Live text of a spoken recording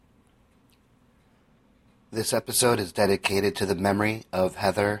This episode is dedicated to the memory of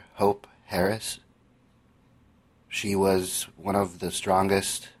Heather Hope Harris. She was one of the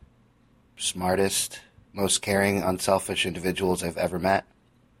strongest, smartest, most caring, unselfish individuals I've ever met.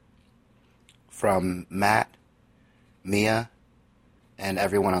 From Matt, Mia, and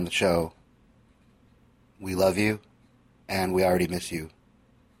everyone on the show, we love you, and we already miss you.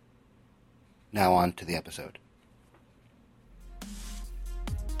 Now on to the episode.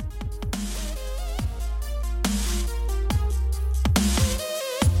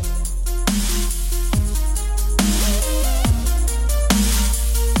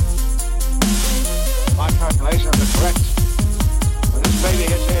 Calculations are correct. When this baby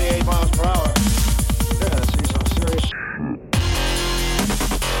hits 88 miles per hour, you're gonna see some serious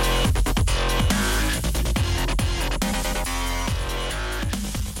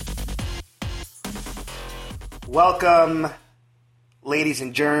Welcome, ladies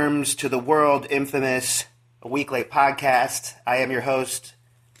and germs, to the world infamous A Week Late podcast. I am your host,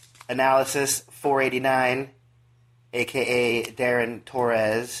 Analysis 489, aka Darren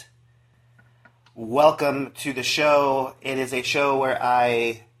Torres. Welcome to the show. It is a show where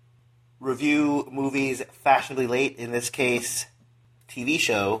I review movies fashionably late, in this case, TV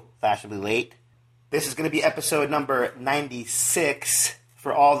show fashionably late. This is going to be episode number 96.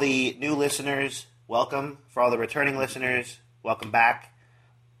 For all the new listeners, welcome. For all the returning listeners, welcome back.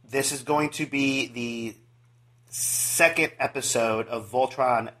 This is going to be the second episode of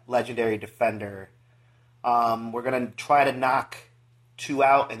Voltron Legendary Defender. We're going to try to knock 2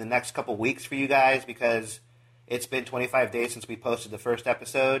 out in the next couple weeks for you guys because it's been 25 days since we posted the first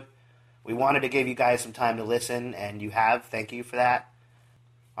episode. We wanted to give you guys some time to listen, and you have. Thank you for that.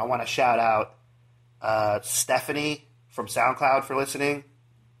 I want to shout out Stephanie from SoundCloud for listening,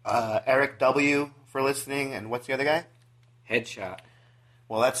 Eric W. for listening, and what's the other guy? Headshot.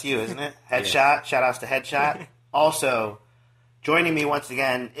 Well, that's you, isn't it? Headshot. Shout outs to Headshot. Also, joining me once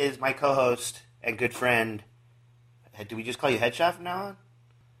again is my co-host and good friend. Do we just call you Headshot from now on?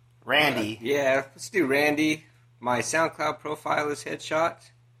 Randy. Yeah, let's do Randy. My SoundCloud profile is Headshot.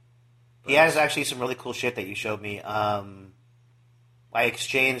 He has actually some really cool shit that you showed me. I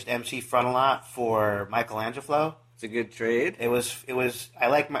exchanged MC Frontalot for Michelangelo. It's a good trade. It was. I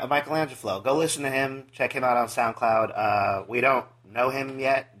like Michelangelo. Go listen to him. Check him out on SoundCloud. We don't know him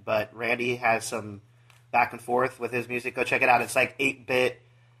yet, but Randy has some back and forth with his music. Go check it out. It's like 8-bit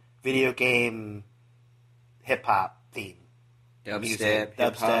video game hip hop theme. Dubstep,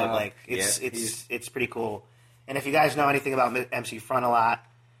 Dubstep, like it's pretty cool. And if you guys know anything about MC Frontalot,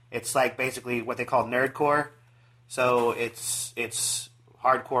 it's like basically what they call nerdcore. So it's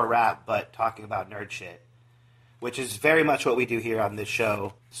hardcore rap, but talking about nerd shit, which is very much what we do here on this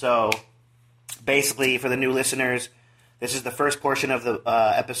show. So basically, for the new listeners, this is the first portion of the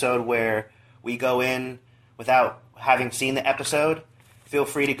episode where we go in without having seen the episode. Feel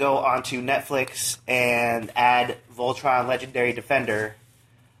free to go onto Netflix and add Voltron Legendary Defender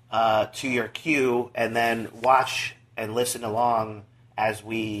to your queue, and then watch and listen along as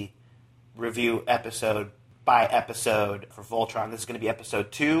we review episode by episode for Voltron. This is going to be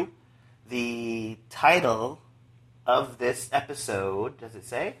episode 2. The title of this episode, does it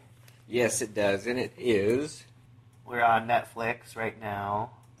say? Yes, it does, and it is. We're on Netflix right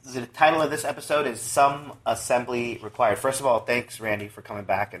now. The title of this episode is Some Assembly Required. First of all, thanks, Randy, for coming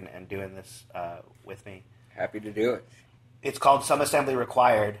back and doing this with me. Happy to do it. It's called Some Assembly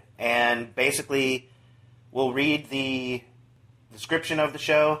Required, and basically we'll read the description of the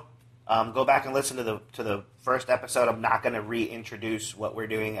show. Go back and listen to the first episode. I'm not going to reintroduce what we're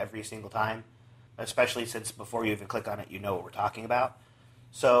doing every single time, especially since before you even click on it, you know what we're talking about.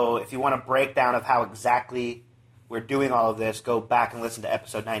 So if you want a breakdown of how exactly we're doing all of this, go back and listen to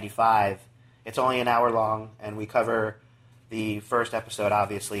episode 95. It's only an hour long, and we cover the first episode,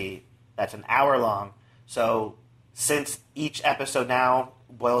 obviously. That's an hour long. So since each episode now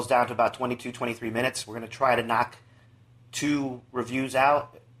boils down to about 22, 23 minutes, we're going to try to knock 2 reviews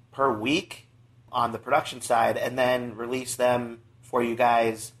out per week on the production side, and then release them for you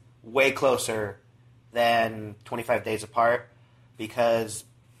guys way closer than 25 days apart, because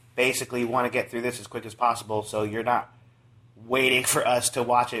basically want to get through this as quick as possible, so you're not waiting for us to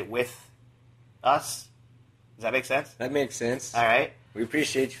watch it with us. Does that make sense? That makes sense. All right. We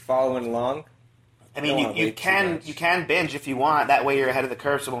appreciate you following along. I mean, you can binge if you want. That way you're ahead of the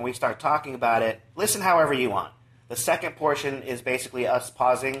curve, so when we start talking about it, listen however you want. The second portion is basically us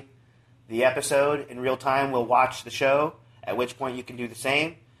pausing the episode in real time. We'll watch the show, at which point you can do the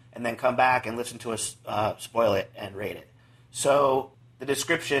same, and then come back and listen to us spoil it and rate it. So the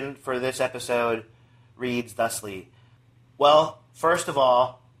description for this episode reads thusly. Well, first of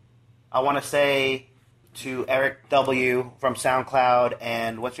all, I want to say to Eric W. from SoundCloud,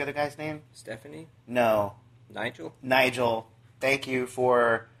 and what's the other guy's name? Stephanie? No. Nigel? Thank you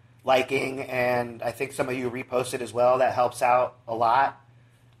for liking, and I think some of you reposted as well. That helps out a lot,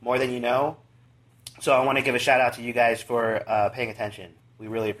 more than you know. So I want to give a shout out to you guys for paying attention. We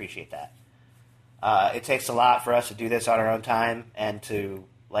really appreciate that. It takes a lot for us to do this on our own time and to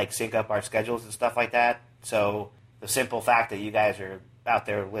sync up our schedules and stuff like that. So the simple fact that you guys are out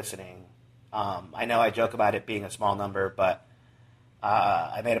there listening, I know I joke about it being a small number, but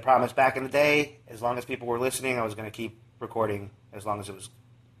I made a promise back in the day. As long as people were listening, I was going to keep recording as long as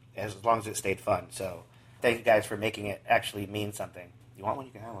it stayed fun. So thank you guys for making it actually mean something. You want one?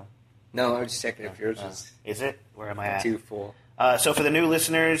 You can have one. No, I was just checking if yours was. Is it? Where am I at? Too full. So for the new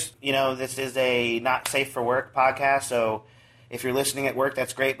listeners, this is a not safe for work podcast. So if you're listening at work,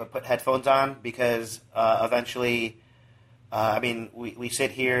 that's great, but put headphones on because eventually, we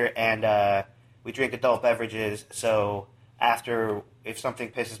sit here and we drink adult beverages. So after, if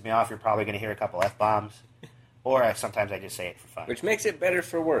something pisses me off, you're probably going to hear a couple F-bombs. Or sometimes I just say it for fun. Which makes it better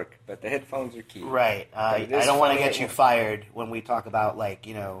for work, but the headphones are key. Right. I don't want to get you fired when we talk about,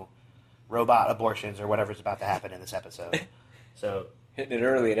 robot abortions or whatever's about to happen in this episode. So hitting it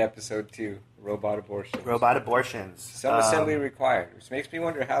early at episode 2, robot abortions. Robot abortions. Some assembly required, which makes me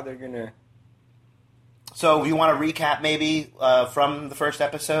wonder how they're going to... So you want to recap maybe from the first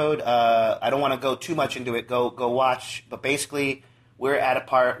episode? I don't want to go too much into it. Go watch. But basically, we're at a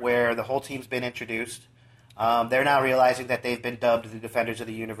part where the whole team's been introduced. They're now realizing that they've been dubbed the Defenders of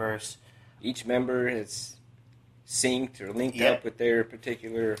the Universe. Each member is synced or linked up with their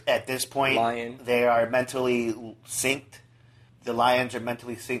particular At this point, lion. They are mentally synced. The lions are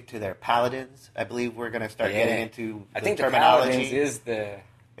mentally synced to their paladins. I believe we're going to start getting into the terminology. The paladins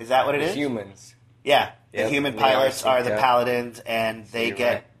is that what it is? Humans. Yeah. Yep. The human pilots are the paladins, and So they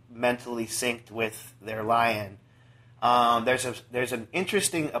get mentally synced with their lion. There's an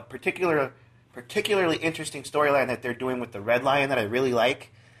interesting, particularly interesting storyline that they're doing with the red lion that I really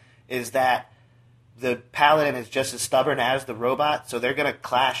like, is that the paladin is just as stubborn as the robot, so they're going to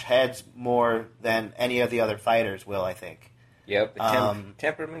clash heads more than any of the other fighters will, I think. Yep, the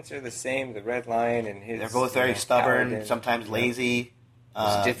temperaments are the same, the red lion and his... They're both very stubborn, paladin. sometimes lazy.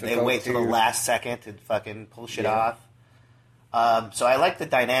 It's They wait till the last second to fucking pull shit off. So I like the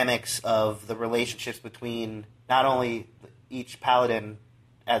dynamics of the relationships between not only each paladin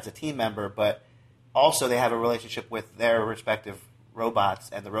as a team member, but also they have a relationship with their respective robots,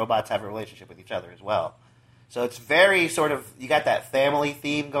 and the robots have a relationship with each other as well. So it's very sort of, you got that family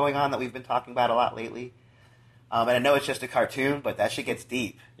theme going on that we've been talking about a lot lately. And I know it's just a cartoon, but that shit gets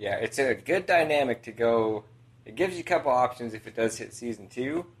deep. Yeah, it's a good dynamic to go. It gives you a couple options if it does hit season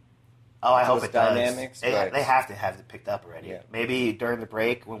 2. Oh, I hope it does. Dynamics, They have to have it picked up already. Yeah. Maybe during the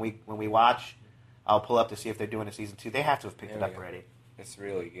break when we watch, I'll pull up to see if they're doing a season 2. They have to have picked it up already. It's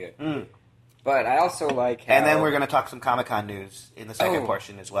really good. Mm. But I also like how... And then we're going to talk some Comic-Con news in the second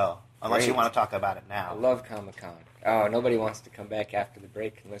portion as well. Unless you want to talk about it I now. love Comic-Con. Oh, nobody wants to come back after the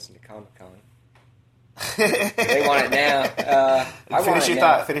break and listen to Comic-Con. They want it now.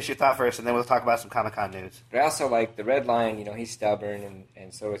 Finish your thought first, and then we'll talk about some Comic-Con news. But I also like the Red Lion, he's stubborn,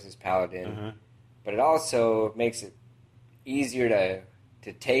 and so is his paladin. Mm-hmm. But it also makes it easier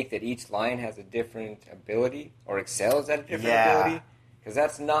to take that each lion has a different ability, or excels at a different ability. Because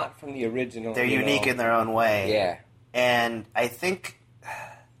that's not from the original. They're unique in their own way. Yeah. And I think...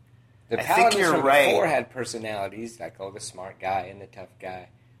 The I paladins think you're from right. before had personalities, like, the smart guy and the tough guy.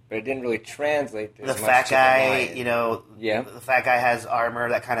 But it didn't really translate as the much fat to guy, the lion. the fat guy has armor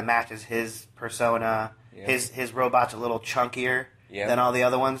that kind of matches his persona. Yeah. His robot's a little chunkier Yeah. than all the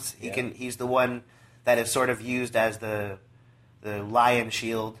other ones. Yeah. He's the one that is sort of used as the lion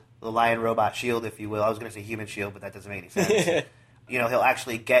shield, the lion robot shield, if you will. I was going to say human shield, but that doesn't make any sense. He'll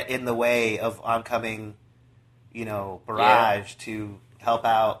actually get in the way of oncoming, barrage to help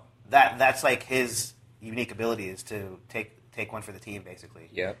out. That's like his unique ability is to take one for the team, basically.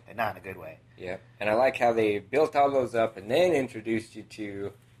 Yep. And not in a good way. Yeah. And I like how they built all those up and then introduced you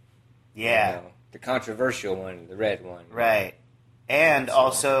to the controversial one, the red one. Right. And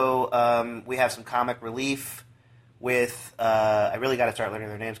also, we have some comic relief with, I really got to start learning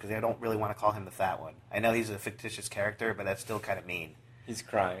their names because I don't really want to call him the fat one. I know he's a fictitious character, but that's still kind of mean. He's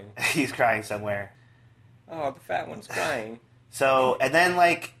crying. He's crying somewhere. Oh, the fat one's crying. So, and then,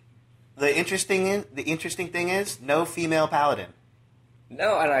 the interesting thing is, no female paladin.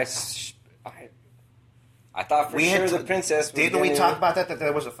 No, and I thought for sure the princess was Didn't we talk about that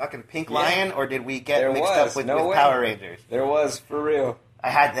there was a fucking pink lion, or did we get mixed up with Power Rangers? There was, for real. I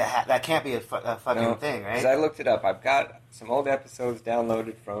had that can't be a fucking thing, right? Because I looked it up. I've got some old episodes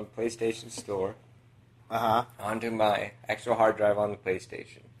downloaded from PlayStation Store. onto my actual hard drive on the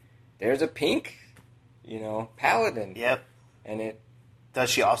PlayStation. There's a pink, paladin. Yep. And it... Does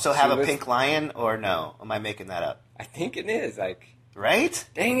she also have a pink lion, or no? Am I making that up? I think it is, Right?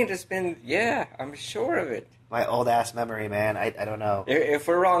 Dang it, it's been... Yeah, I'm sure of it. My old-ass memory, man. I don't know. If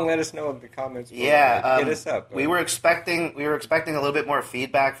we're wrong, let us know in the comments. Yeah. Hit us up. We were expecting a little bit more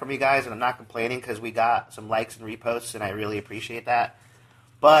feedback from you guys, and I'm not complaining because we got some likes and reposts, and I really appreciate that.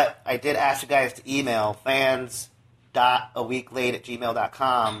 But I did ask you guys to email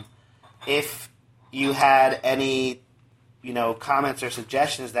fans.aweeklate@gmail.com if you had any, comments or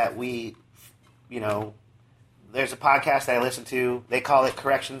suggestions that we, there's a podcast that I listen to. They call it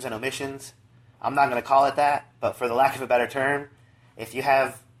Corrections and Omissions. I'm not going to call it that, but for the lack of a better term, if you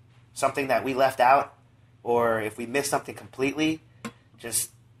have something that we left out or if we missed something completely, just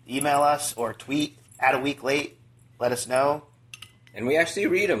email us or tweet @aweeklate. Let us know. And we actually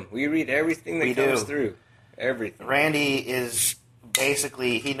read them. We read everything that comes through. Everything. Randy is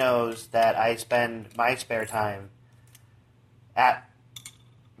basically, he knows that I spend my spare time at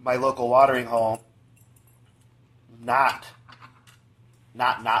my local watering hole not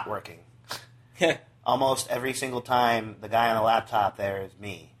working. Almost every single time the guy on the laptop there is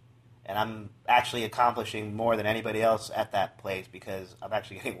me. And I'm actually accomplishing more than anybody else at that place because I'm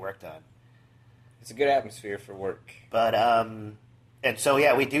actually getting work done. It's a good atmosphere for work. But, and so,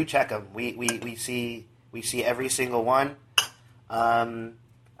 yeah, we do check them. We see every single one.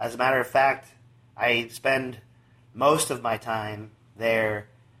 As a matter of fact, I spend most of my time there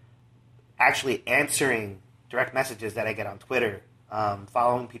actually answering direct messages that I get on Twitter.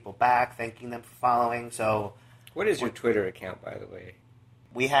 Following people back, thanking them for following. So, what is your Twitter account, by the way?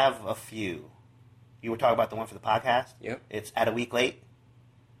 We have a few. You were talking about the one for the podcast? Yep. It's @aweeklate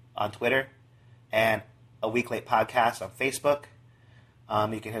on Twitter and A Week Late Podcast on Facebook.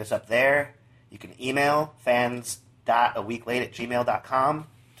 You can hit us up there. You can email fans.aweeklate@gmail.com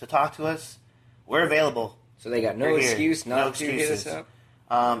to talk to us. We're available. So they got no excuse not to hit us up?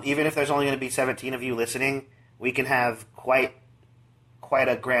 Even if there's only going to be 17 of you listening, we can have quite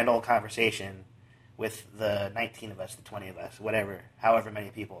a grand old conversation with the 19 of us, the 20 of us, however many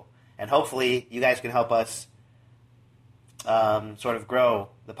people. And hopefully you guys can help us sort of grow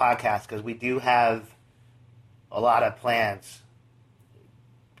the podcast because we do have a lot of plans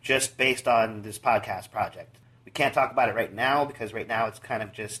just based on this podcast project. We can't talk about it right now because right now it's kind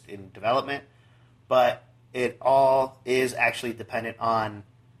of just in development, but it all is actually dependent on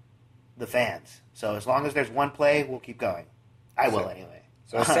the fans. So as long as there's one play, we'll keep going. I will anyway.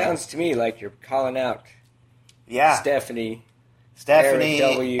 So it sounds to me like you're calling out Stephanie,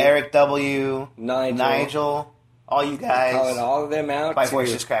 Eric W., Nigel, all you guys. Calling all of them out. My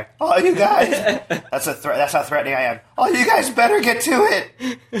voice just cracked. All you guys. That's how threatening I am. All you guys better get to it,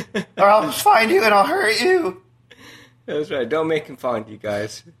 or I'll just find you and I'll hurt you. That's right. Don't make him find you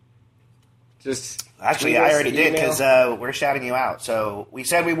guys. Just actually, I already did because we're shouting you out. So we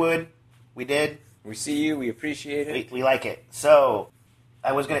said we would. We did. We see you. We appreciate it. We like it. So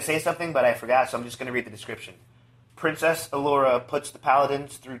I was going to say something, but I forgot, so I'm just going to read the description. Princess Allura puts the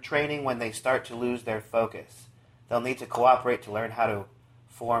paladins through training when they start to lose their focus. They'll need to cooperate to learn how to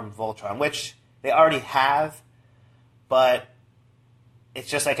form Voltron, which they already have, but it's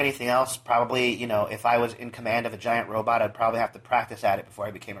just like anything else. Probably, if I was in command of a giant robot, I'd probably have to practice at it before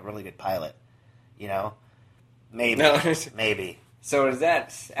I became a really good pilot. Maybe. No. Maybe. So is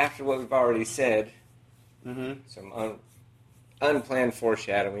that, after what we've already said, some unplanned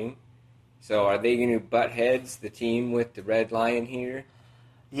foreshadowing. So are they going to butt heads, the team with the Red Lion here?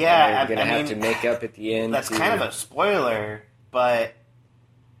 Yeah. They're going to have to make up at the end. That's kind of a spoiler, but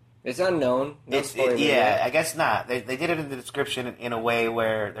it's unknown. I guess not. They did it in the description in a way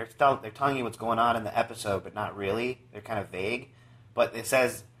where they're telling you what's going on in the episode, but not really. They're kind of vague. But it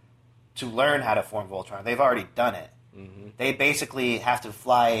says to learn how to form Voltron. They've already done it. Mm-hmm. They basically have to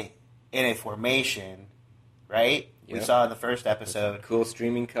fly in a formation, right? Yep. We saw in the first episode. Cool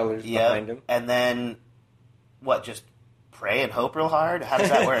streaming colors behind them. And then, just pray and hope real hard? How does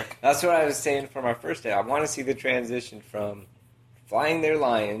that work? That's what I was saying for my first day. I want to see the transition from flying their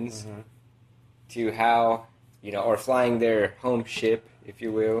lions to how, or flying their home ship, if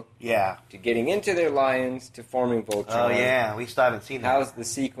you will. Yeah. To getting into their lions to forming Voltron. Oh, yeah. We still haven't seen that. How's the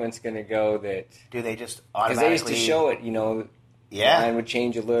sequence going to go that... Do they just automatically... Because they used to show it, the line would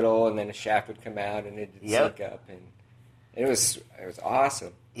change a little, and then a shaft would come out, and it'd sync up, and it was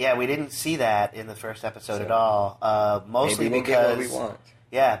awesome. Yeah, we didn't see that in the first episode at all. Mostly maybe because... Get what we want.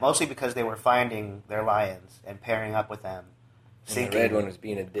 Yeah, mostly because they were finding their lions and pairing up with them. And the red one was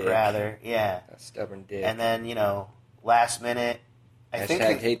being a dick. Rather, yeah. A stubborn dick. And then, last minute...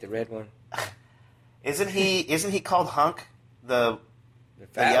 Hashtag hate the red one. Isn't he called Hunk? The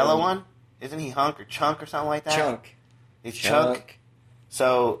fat yellow one? Isn't he Hunk or Chunk or something like that? Chunk. He's Chunk.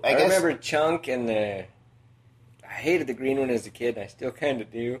 So I guess remember Chunk and I hated the green one as a kid, and I still kind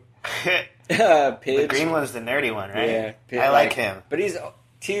of do. Pidge. The green one's the nerdy one, right? Yeah, I like him. But he's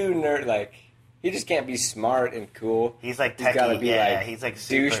too nerd. Like he just can't be smart and cool. He's like he's got to be he's like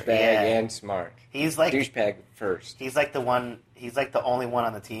super, douchebag and smart. He's like douchebag first. He's like the one. He's like the only one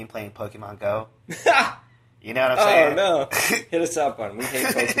on the team playing Pokemon Go. You know what I'm saying? Oh no! Hit us up on We Hate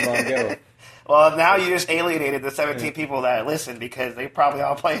Pokemon Go. Well, now you just alienated the 17 people that listen because they probably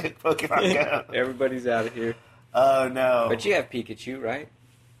all play Pokemon Go. Everybody's out of here. Oh no! But you have Pikachu, right?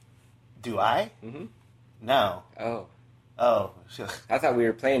 Do I? Mm-hmm. No. Oh. I thought we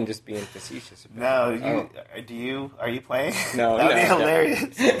were playing, just being facetious. No, do you? Are you playing? No, that'd be no.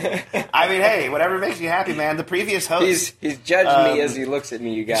 hilarious. I mean, hey, whatever makes you happy, man. The previous host, he's judging me as he looks at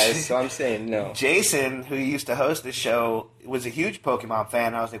me, you guys. So I'm saying no. Jason, who used to host this show, was a huge Pokemon fan.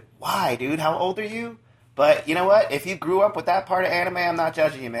 And I was like, why, dude? How old are you? But you know what? If you grew up with that part of anime, I'm not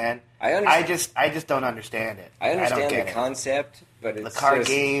judging you, man. I just don't understand it. I understand don't get the it. concept, but it's the card just...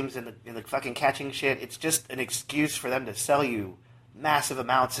 games and the fucking catching shit. It's just an excuse for them to sell you massive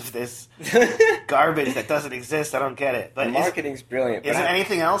amounts of this garbage that doesn't exist. I don't get it. But the marketing's brilliant. Isn't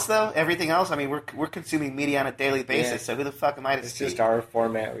anything else though? Everything else? I mean, we're consuming media on a daily basis. Yeah. So who the fuck am I to It's see? just our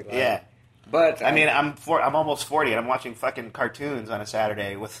format we like. Yeah. But I mean, I'm almost 40, and I'm watching fucking cartoons on a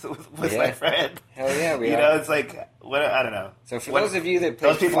Saturday with my friend. Hell yeah, we you are. know, it's like what I don't know. So for those of you that play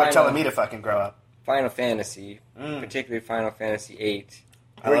those people are telling me to fucking grow up. Final Fantasy, particularly Final Fantasy VIII,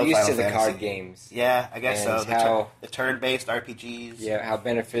 I we're love used Final to the Fantasy. card games. Yeah, I guess And so. The turn-based RPGs. Yeah, how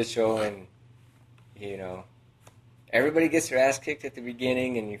beneficial, and everybody gets their ass kicked at the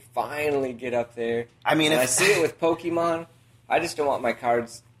beginning, and you finally get up there. I mean, I see it with Pokemon. I just don't want my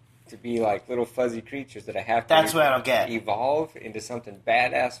cards to be like little fuzzy creatures that I have to That's what I don't get. evolve into something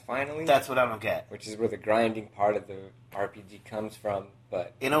badass finally. That's what I don't get. Which is where the grinding part of the RPG comes from.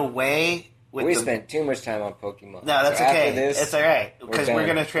 But in a way, we spent too much time on Pokemon. No, that's so okay. After this, it's all right because we're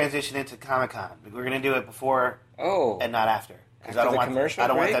done. going to transition into Comic-Con. We're going to do it before and not after because After the commercial I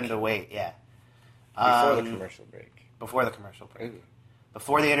don't want break? them to wait. Yeah, Before the commercial break. Before the commercial break. Ooh.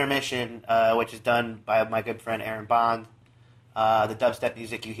 Before the intermission, which is done by my good friend Aaron Bond. The dubstep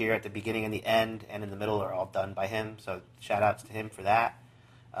music you hear at the beginning and the end and in the middle are all done by him, so shout outs to him for that.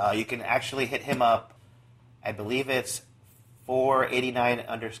 You can actually hit him up. I believe it's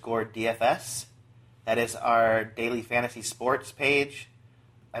 489_DFS. That is our daily fantasy sports page.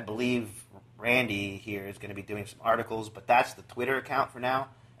 I believe Randy here is going to be doing some articles, but that's the Twitter account for now.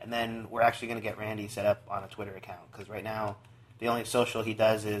 And then we're actually going to get Randy set up on a Twitter account because right now the only social he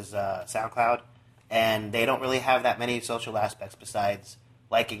does is SoundCloud. And they don't really have that many social aspects besides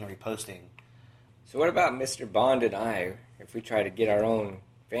liking and reposting. So what about Mr. Bond and I? If we try to get our own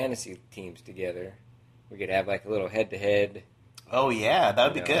fantasy teams together, we could have like a little head-to-head. Oh, yeah. That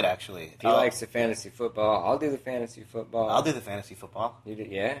would be good, actually. If he likes the fantasy football, I'll do the fantasy football. I'll do the fantasy football. You do,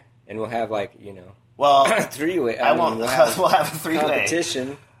 yeah? And we'll have like, well, three-way. We'll have a three-way.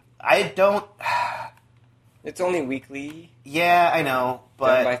 Competition. I don't... It's only weekly. Yeah, I know,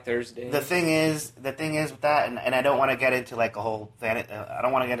 but done by Thursday. The thing is with that, and I don't want to get into like a whole I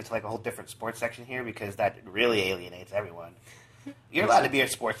don't want to get into like a whole different sports section here because that really alienates everyone. You're allowed to be a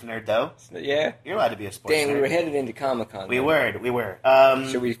sports nerd, though. Yeah, you're allowed to be a sports nerd. Dang, we were headed into Comic-Con. We were.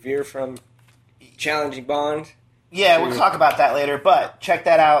 Should we veer from challenging Bond? Yeah, we'll talk about that later. But check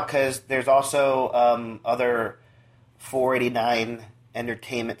that out because there's also other 489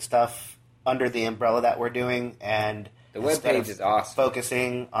 entertainment stuff under the umbrella that we're doing, and the webpage is awesome.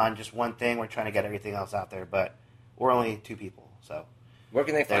 Focusing on just one thing, we're trying to get everything else out there, but we're only two people, so where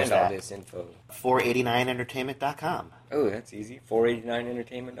can they find all this info? 489entertainment.com. Oh, that's easy.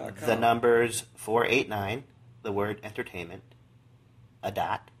 489entertainment.com. The number's 489, the word entertainment, a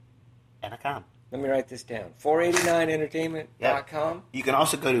dot, and a com. Let me write this down. 489entertainment.com. You can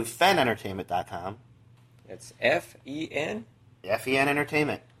also go to fenentertainment.com. That's F-E-N? F-E-N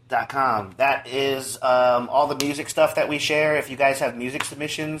Entertainment. .com. That is all the music stuff that we share. If you guys have music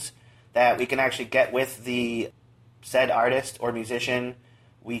submissions that we can actually get with the said artist or musician,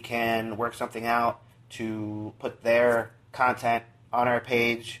 we can work something out to put their content on our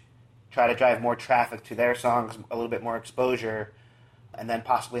page, try to drive more traffic to their songs, a little bit more exposure, and then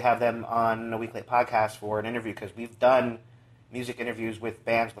possibly have them on a weekly podcast for an interview because we've done music interviews with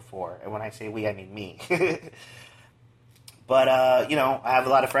bands before. And when I say we, I mean me. But I have a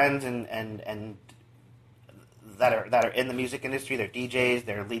lot of friends and that are in the music industry. They're DJs,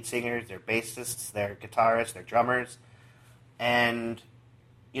 they're lead singers, they're bassists, they're guitarists, they're drummers, and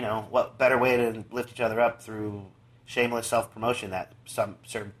you know, what better way to lift each other up through shameless self-promotion that some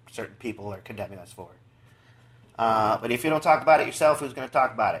certain people are condemning us for. But if you don't talk about it yourself, who's going to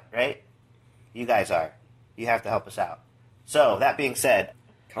talk about it, right? You guys are. You have to help us out. So, that being said,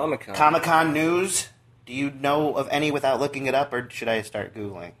 Comic-Con news. Do you know of any without looking it up, or should I start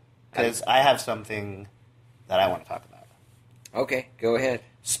Googling? Because I have something that I want to talk about. Okay, go ahead.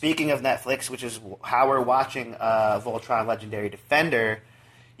 Speaking of Netflix, which is how we're watching Voltron Legendary Defender,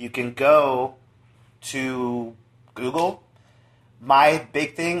 you can go to Google. My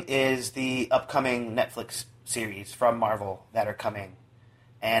big thing is the upcoming Netflix series from Marvel that are coming,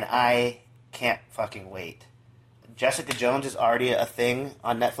 and I can't fucking wait. Jessica Jones is already a thing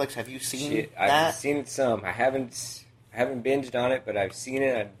on Netflix. Have you seen that? I've seen some. I haven't binged on it, but I've seen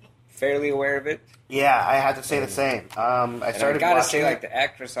it. I'm fairly aware of it. Yeah, I had to say the same. I gotta say, like, the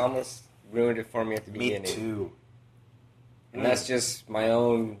actress almost ruined it for me at the beginning. Me too. And that's just my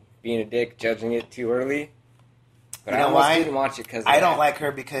own being a dick, judging it too early. But you I know almost why? didn't watch it because I don't like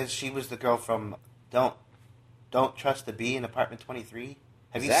her because she was the girl from Don't Trust the Bee in Apartment 23.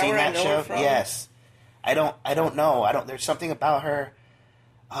 Have you seen that show? Yes. I don't know. There's something about her.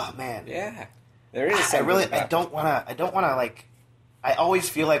 Oh man. Yeah. There is something. I don't want to like. I always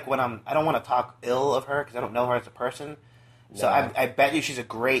feel like when I don't want to talk ill of her because I don't know her as a person. So No. I bet you she's a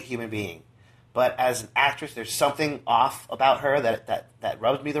great human being. But as an actress, there's something off about her that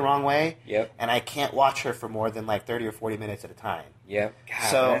rubs me the wrong way. Yep. And I can't watch her for more than like 30 or 40 minutes at a time. Yep. God,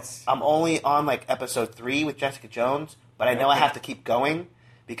 So I'm only on like episode 3 with Jessica Jones, but I know I have to keep going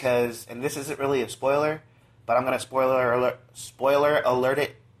because, and this isn't really a spoiler, but I'm going to spoiler alert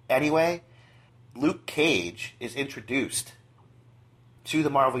it anyway. Luke Cage is introduced to the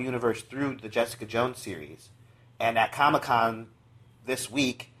Marvel Universe through the Jessica Jones series. And at Comic-Con this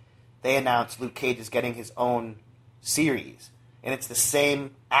week, they announced Luke Cage is getting his own series. And it's the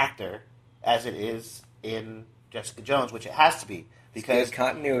same actor as it is in Jessica Jones, which it has to be. Because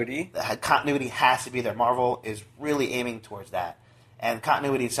continuity. The continuity has to be there. Marvel is really aiming towards that. And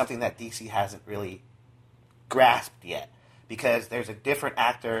continuity is something that DC hasn't really grasped yet. Because there's a different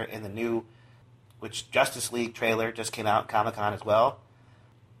actor in the new, which Justice League trailer just came out at Comic-Con as well.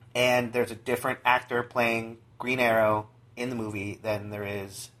 And there's a different actor playing Green Arrow in the movie than there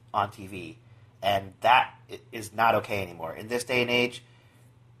is on TV. And that is not okay anymore. In this day and age,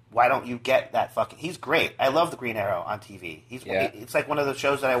 why don't you get that fucking... He's great. I love the Green Arrow on TV. It's like one of the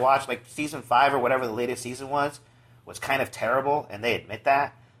shows that I watched, like season 5 or whatever the latest season was kind of terrible, and they admit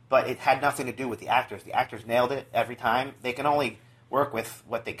that. But it had nothing to do with the actors. The actors nailed it every time. They can only work with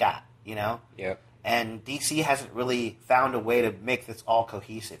what they got, you know? Yep. And DC hasn't really found a way to make this all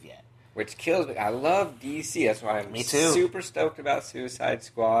cohesive yet. Which kills me. I love DC. That's why I'm Me too. super stoked about Suicide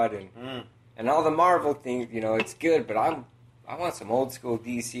Squad and all the Marvel things. You know, it's good, but I want some old school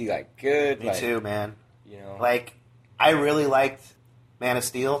DC, like good. Me too, man. You know, like I really liked Man of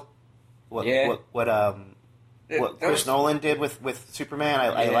Steel. What Chris Nolan did with Superman,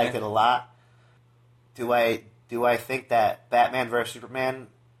 I liked it a lot. Do I think that Batman vs Superman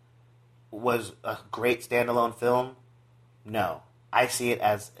was a great standalone film? No. I see it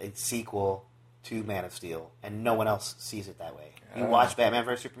as a sequel to Man of Steel, and no one else sees it that way. You watched Batman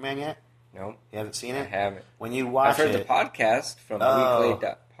vs Superman yet? No. You haven't seen it? I haven't. When you watch I've heard the podcast from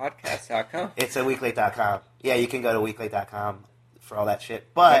weeklate.podcast.com. It's at weeklate.com. Yeah, you can go to weeklate.com for all that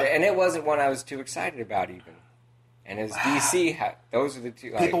shit. But and it wasn't one I was too excited about even. And as DC, those are the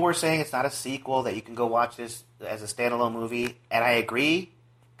two. People were saying it's not a sequel, that you can go watch this as a standalone movie, and I agree,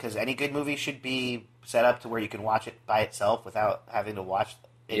 because any good movie should be set up to where you can watch it by itself without having to watch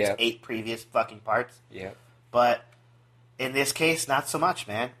its 8 previous fucking parts. Yeah. But in this case, not so much,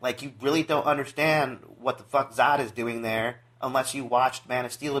 man. Like, you really don't understand what the fuck Zod is doing there unless you watched Man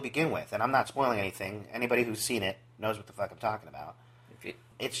of Steel to begin with. And I'm not spoiling anything. Anybody who's seen it knows what the fuck I'm talking about.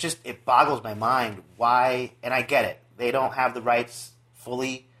 It's just, it boggles my mind why, and I get it. They don't have the rights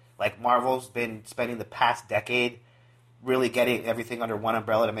fully. Like, Marvel's been spending the past decade really getting everything under one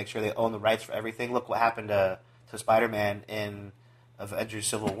umbrella to make sure they own the rights for everything. Look what happened to Spider-Man in Avengers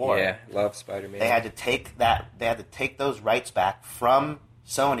Civil War. Yeah, love Spider-Man. They had to take those rights back from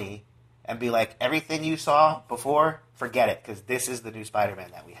Sony and be like, everything you saw before, forget it, because this is the new Spider-Man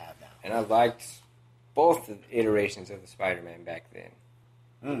that we have now. And I liked both the iterations of the Spider-Man back then.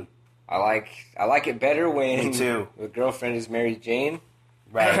 I like it better when Me too. The girlfriend is Mary Jane.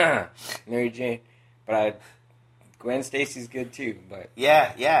 Right. Mary Jane. But Gwen Stacy's good too. But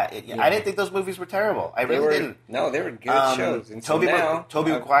yeah. I didn't think those movies were terrible. I really didn't. No, they were good shows. And Tobey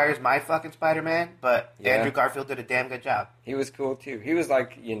Maguire's my fucking Spider-Man, but Yeah. Andrew Garfield did a damn good job. He was cool too. He was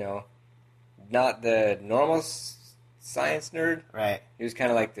like, not the normal science nerd. Right. He was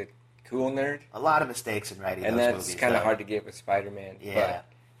kind of like the cool nerd. A lot of mistakes in writing And those that's movies. kind of though. hard to get with Spider-Man. Yeah. But,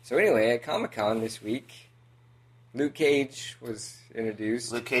 so anyway, at Comic-Con this week, Luke Cage was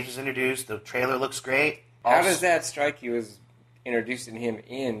introduced. Luke Cage was introduced. The trailer looks great. How does that strike you as introducing him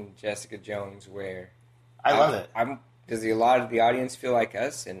in Jessica Jones, where... I love it. Does a lot of the audience feel like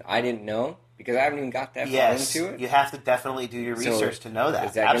us, and I didn't know? Because I haven't even got that Yes, far into it. you have to definitely do your research to know that.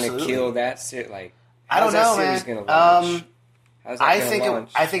 Is that going to Absolutely. kill that? Like, I don't how's that know, series man. going to launch? How's that I gonna think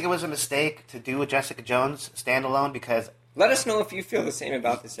launch? I think it was a mistake to do a Jessica Jones standalone because Let us know if you feel the same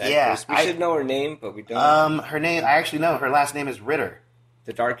about this actress. Yeah, we should know her name, but we don't. her name I actually know her last name is Ritter.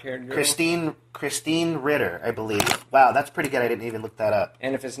 The dark-haired girl. Christine Ritter, I believe. Wow, that's pretty good. I didn't even look that up.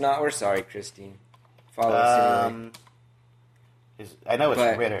 And if it's not, we're sorry, Christine. Follow us anyway. I know it's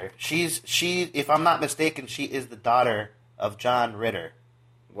But- Ritter. She if I'm not mistaken, she is the daughter of John Ritter,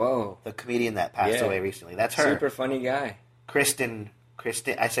 Whoa. the comedian that passed Yeah. away recently. That's her. Super funny guy. Kristen.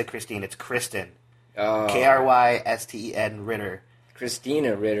 I said Christine. It's Kristen. Oh, Krysten Ritter.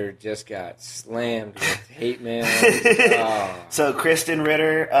 Christina Ritter just got slammed with hate mail. Oh. So Kristen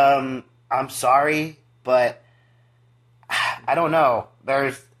Ritter, I'm sorry, but I don't know.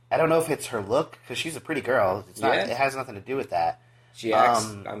 I don't know if it's her look because she's a pretty girl. It's not. Yeah. It has nothing to do with that. She acts.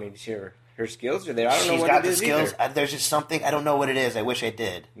 I mean, her skills are there. I don't know She's what got it the is skills. either. There's just something I don't know what it is. I wish I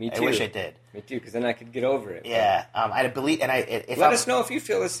did. Me I too. wish I did. Me too, because then I could get over it. Yeah, I believe, and if Let I'm, us know if you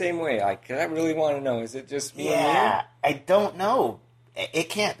feel the same way. Cause I really want to know. Is it just me? Yeah, I don't know. It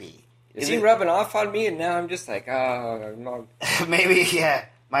can't be. Is he rubbing off on me, and now I'm just like, oh, no. Maybe, yeah.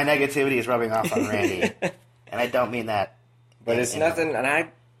 My negativity is rubbing off on Randy, and I don't mean that. But it's nothing,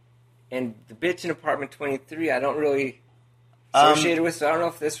 and the bitch in Apartment 23, I don't really associate it with, so I don't know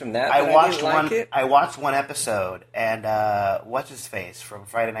if this from that. I but watched didn't like it. I watched one episode, and what's his face from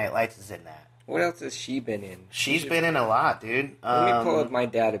Friday Night Lights is in that. What else has she been in? She's been in a lot, dude. Let me pull up my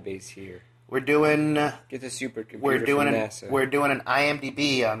database here. We're doing. Get the supercomputer We're doing from an NASA. we're doing an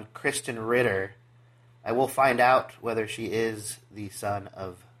IMDb on Kristen Ritter. I will find out whether she is the son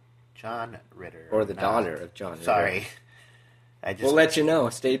of John Ritter or the not. daughter of John Ritter. Sorry, I just We'll let you know.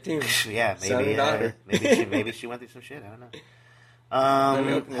 Stay tuned. yeah Son maybe and daughter. maybe she went through some shit. I don't know. Let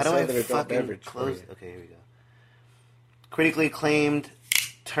me open How this do I other adult fucking beverage for close? you. Okay, here we go. Critically acclaimed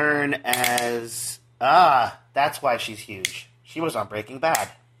turn as that's why she's huge. She was on Breaking Bad.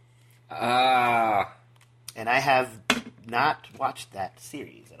 And I have not watched that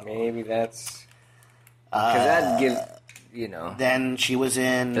series at all. Maybe that's because that gives Then she was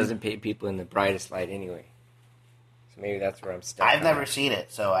in. doesn't paint people in the brightest light anyway. So maybe that's where I'm stuck. I've on never it. seen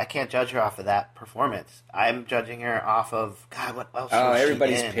it, so I can't judge her off of that performance. I'm judging her off of God. What else? Oh, was she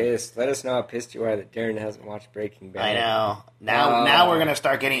everybody's in? pissed. Let us know how pissed you are that Darren hasn't watched Breaking Bad. I know. Now we're gonna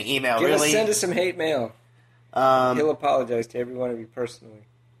start getting email. Send us some hate mail. He'll apologize to every one of you personally.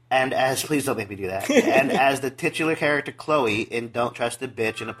 And as please don't make me do that. And as the titular character Chloe in Don't Trust a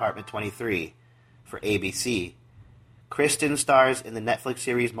Bitch in Apartment 23 for ABC, Kristen stars in the Netflix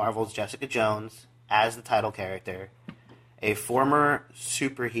series Marvel's Jessica Jones as the title character, a former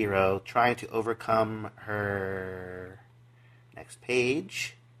superhero trying to overcome her next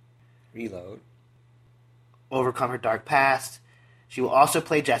page. Reload. Overcome her dark past. She will also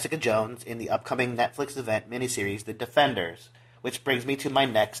play Jessica Jones in the upcoming Netflix event miniseries The Defenders, which brings me to my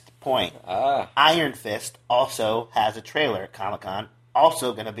next point. Iron Fist also has a trailer at Comic-Con,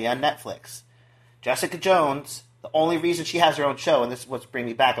 also going to be on Netflix. Jessica Jones, the only reason she has her own show, and this is what's bringing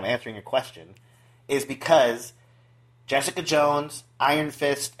me back, I'm answering your question, is because Jessica Jones, Iron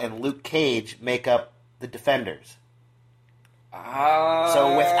Fist, and Luke Cage make up The Defenders.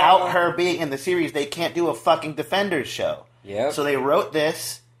 So without her being in the series, they can't do a fucking Defenders show. Yep. So they wrote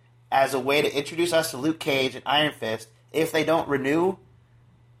this as a way to introduce us to Luke Cage and Iron Fist. If they don't renew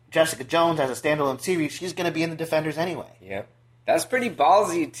Jessica Jones as a standalone series, she's going to be in the Defenders anyway. Yep. That's pretty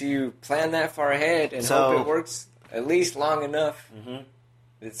ballsy to plan that far ahead and hope it works at least long enough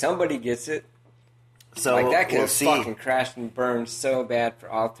that somebody gets it. So like that could we'll have see. fucking crashed and burned so bad for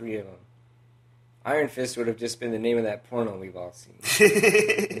all three of them. Iron Fist would have just been the name of that porno we've all seen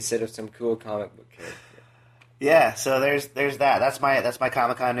instead of some cool comic book character. Yeah, so there's that. That's my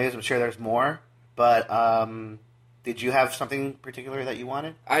Comic-Con news. I'm sure there's more, but did you have something particular that you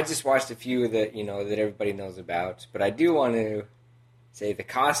wanted? I just watched a few that that everybody knows about, but I do want to say the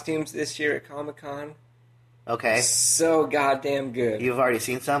costumes this year at Comic-Con. Okay, So goddamn good. you've already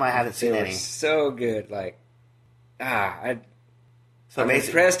seen some. I haven't seen They were any. so good. Like, I'm amazing.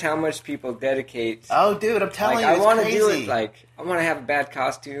 impressed how much people dedicate. Oh, dude, I'm telling Like, you, I it's want to crazy. do it. Like, I want to have a bad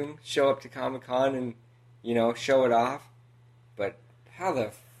costume, show up to Comic-Con, and show it off. But how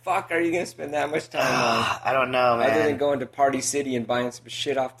the fuck are you going to spend that much time on? I don't know, man. Other than going to Party City and buying some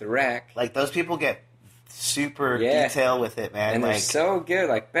shit off the rack. Like, those people get super detailed with it, man. And like, they're so good.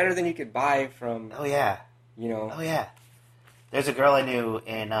 Like, better than you could buy from, oh, yeah. you know. Oh, yeah. There's a girl I knew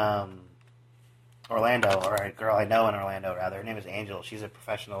in Orlando, or a girl I know in Orlando, rather. Her name is Angel. She's a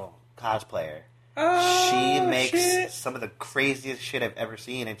professional cosplayer. Oh, she makes shit. some of the craziest shit I've ever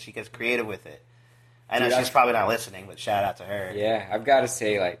seen, and she gets creative with it. I know Dude, she's probably not listening, but shout out to her. Yeah, I've got to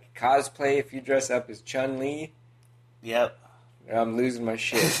say, like, cosplay, if you dress up as Chun-Li, Yep. I'm losing my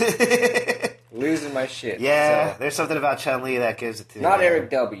shit. Losing my shit. Yeah, So, there's something about Chun-Li that gives it to me. not Eric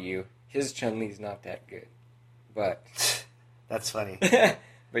W. His Chun-Li's not that good. But... That's funny.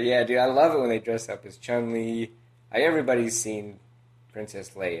 But yeah, dude, I love it when they dress up as Chun-Li. Everybody's seen Princess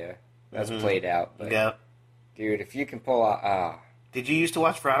Leia. That's played out. But, Yep. dude, if you can pull out... Did you used to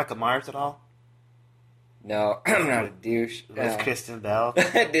watch Veronica Mars at all? No, I'm not a douche. With Kristen Bell?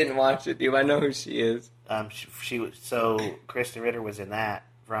 I didn't watch it, dude. I know who she is. She was, so Kristen Ritter was in that.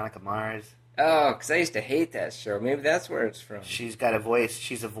 Veronica Mars. Oh, because I used to hate that show. Maybe that's where it's from. She's got a voice.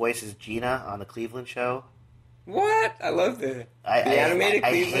 She's a voice as Gina on the Cleveland show. What? I love the animated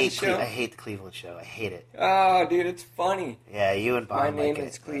Cleveland show. I hate the Cleveland show. I hate it. Oh, dude, it's funny. Yeah, you and Bob. My name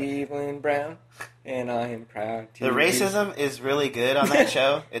is Cleveland Brown, and I am proud to The be... racism is really good on that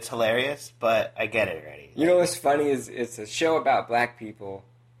show. It's hilarious, but I get it already. You know what's funny is it's a show about black people,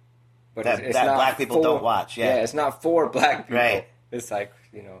 but it's that not black people don't watch. Yeah, it's not for black people. Right. It's like,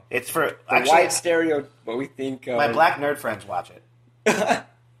 you know, it's for the white stereo. What we think. My black nerd friends watch it.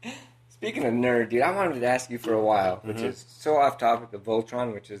 Speaking of nerd, dude, I wanted to ask you for a while, which is so off topic of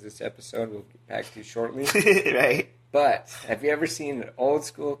Voltron, which is this episode we'll get back to shortly. Right. But have you ever seen an old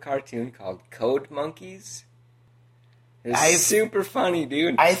school cartoon called Code Monkeys? It's super funny,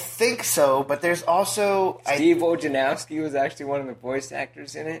 dude. I think so, but there's also Steve Wojnarowski was actually one of the voice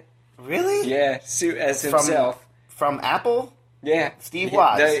actors in it. Really? Yeah, as himself. From Apple? Yeah. Steve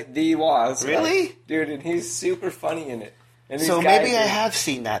Woz. The Woz. Really? Like, dude, and he's super funny in it. And so maybe I have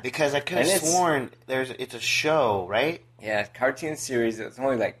seen that because I could have sworn it's a show, right? Yeah, cartoon series. It's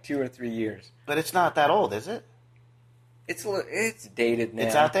only like 2 or 3 years. But it's not that old, is it? It's dated now.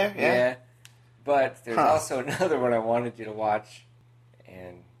 It's out there? Yeah. But there's also another one I wanted you to watch.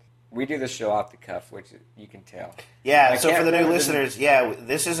 And we do the show off the cuff, which you can tell. Yeah, so for the new listeners,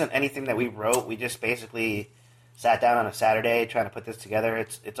 this isn't anything that we wrote. We just basically sat down on a Saturday trying to put this together.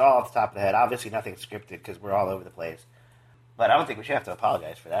 It's all off the top of the head. Obviously nothing scripted because we're all over the place. But I don't think we should have to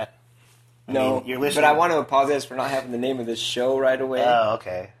apologize for that. I mean, you're listening. But I want to apologize for not having the name of this show right away. Oh,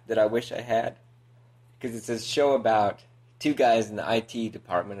 okay. That I wish I had. Because it's a show about 2 guys in the IT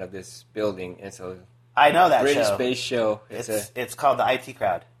department of this building. It's a I know that British-based show. It's called the IT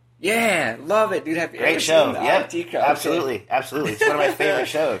Crowd. Yeah, love it, dude. Have you Great ever show. seen the IT Crowd? Absolutely. Absolutely. It's one of my favorite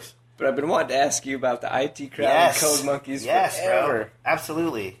shows. But I've been wanting to ask you about the IT Crowd and Code Monkeys forever. Bro.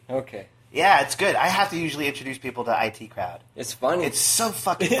 Absolutely. Okay. Yeah, it's good. I have to usually introduce people to IT Crowd. It's funny. It's so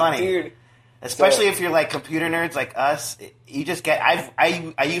fucking funny. Dude. Especially if you're like computer nerds like us. You just get...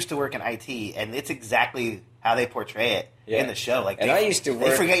 I used to work in IT, and it's exactly how they portray it in the show. Like, I used to work...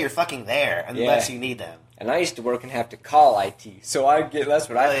 They forget you're fucking there unless you need them. And I used to work and have to call IT. So that's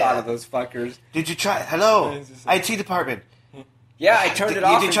what I thought of those fuckers. Did you try... Hello, IT department. Yeah, I turned it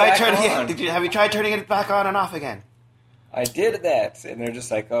off and back on. Have you tried turning it back on and off again? I did that. And they're just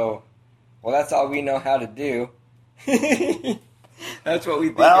like, oh, well, that's all we know how to do. That's what we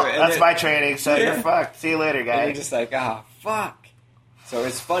think. Well, that's my training, so you're fucked. See you later, guys. And you're just like, fuck. So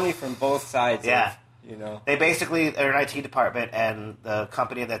it's funny from both sides. Yeah. You know. They basically are an IT department, and the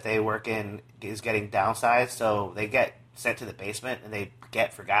company that they work in is getting downsized, so they get sent to the basement, and they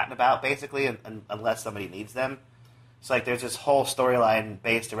get forgotten about, basically, unless somebody needs them. So, like, there's this whole storyline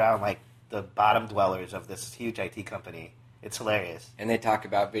based around, like, the bottom dwellers of this huge IT company. It's hilarious. And they talk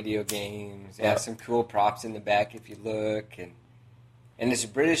about video games. They have some cool props in the back if you look. And it's a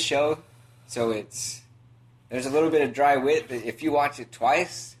British show, so there's a little bit of dry wit, but if you watch it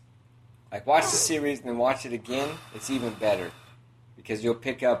twice, like watch the series and then watch it again, it's even better. Because you'll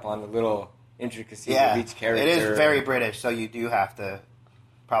pick up on the little intricacies of each character. It is very British, so you do have to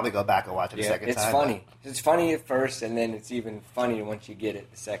probably go back and watch it a second time. It's funny. It's funny at first, and then it's even funnier once you get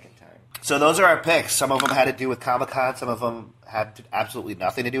it the second time. So those are our picks. Some of them had to do with Comic-Con. Some of them had absolutely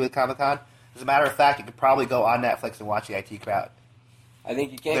nothing to do with Comic-Con. As a matter of fact, you could probably go on Netflix and watch the IT Crowd. I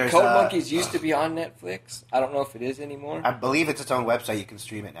think you can. Code Monkeys used to be on Netflix. I don't know if it is anymore. I believe it's its own website. You can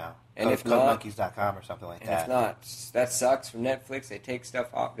stream it now. And if not, CodeMonkeys.com or something like that. And if not, that sucks from Netflix. They take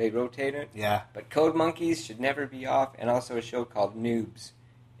stuff off. They rotate it. Yeah. But Code Monkeys should never be off. And also a show called Noobs.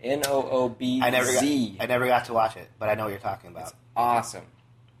 Noobz. I never got to watch it, but I know what you're talking about. It's awesome.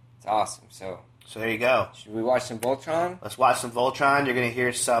 It's awesome. So there you go. should we watch some Voltron? Let's watch some Voltron. You're going to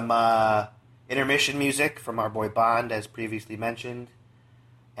hear some intermission music from our boy Bond, as previously mentioned.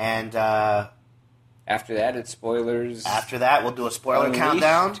 And After that, it's spoilers. after that, we'll do a spoiler Unleashed.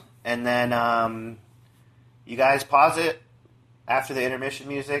 countdown. And then you guys pause it after the intermission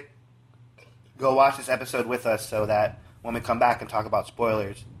music. Go watch this episode with us so that when we come back and talk about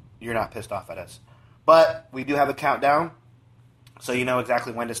spoilers, you're not pissed off at us. But we do have a countdown, so you know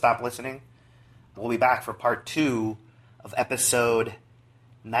exactly when to stop listening. We'll be back for part 2 of episode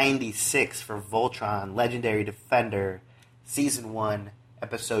 96 for Voltron, Legendary Defender, Season 1,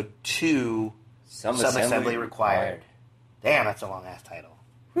 Episode 2, Some Assembly Required. Damn, that's a long-ass title.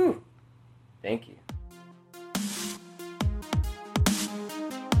 Whew. Thank you.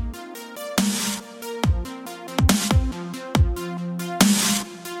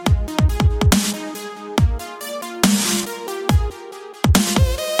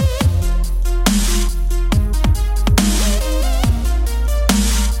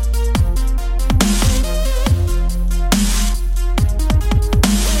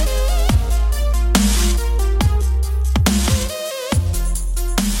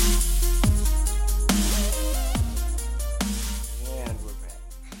 And we're back.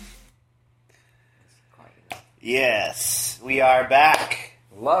 That's quite enough. Yes, we are back.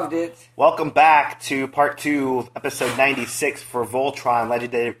 Loved it. Welcome back to part 2 of episode 96 for Voltron,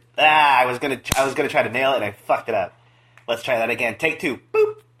 Legendary... I was gonna try to nail it and I fucked it up. Let's try that again. Take 2.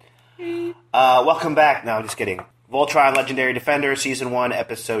 Boop. Welcome back. No, I'm just kidding. Voltron, Legendary Defender, Season 1,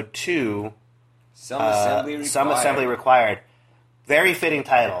 Episode 2. Some assembly required. Some Assembly Required. Very fitting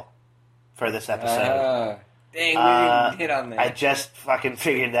title for this episode. Dang, we didn't hit on that. I just fucking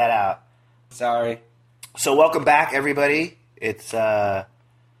figured that out. Sorry. So welcome back, everybody. It's Darren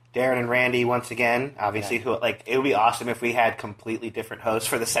and Randy once again. Obviously, Yeah. who it would be awesome if we had completely different hosts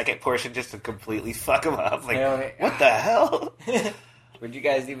for the second portion, just to completely fuck them up. Like, Yeah. what the hell? Would you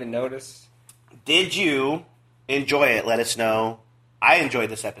guys even notice? Did you enjoy it? Let us know. I enjoyed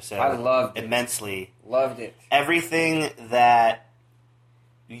this episode. I loved it. immensely. Loved it. Everything that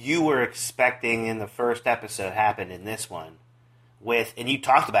you were expecting in the first episode happened in this one. And you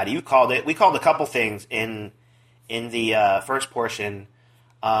talked about it. You called it. We called a couple things in the first portion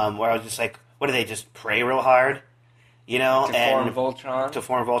where I was just like, what do they just pray real hard? You know, To form Voltron. to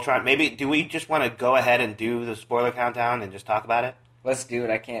form Voltron. Maybe do we just want to go ahead and do the spoiler countdown and just talk about it? Let's do it.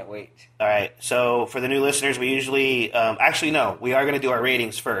 I can't wait. All right. So for the new listeners, we usually actually no, we are going to do our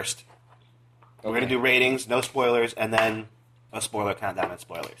ratings first. We're going to do ratings, no spoilers, and then a spoiler countdown and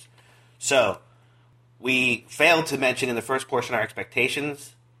spoilers. So we failed to mention in the first portion our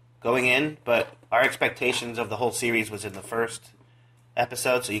expectations going in, but our expectations of the whole series was in the first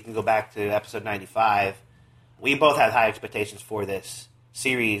episode, so you can go back to episode 95. We both had high expectations for this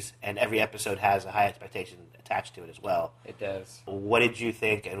series, and every episode has a high expectation attached to it as well. It does. What did you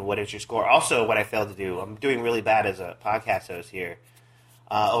think, and what is your score? Also, what I failed to do, I'm doing really bad as a podcast host here.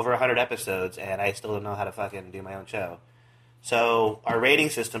 Over 100 episodes, and I still don't know how to fucking do my own show. So our rating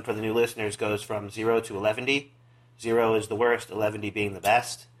system for the new listeners goes from 0 to 11. 0 is the worst, 11 being the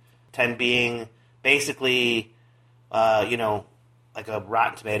best. 10 being basically, like a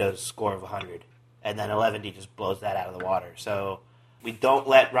Rotten Tomatoes score of 100. And then 11 just blows that out of the water. So we don't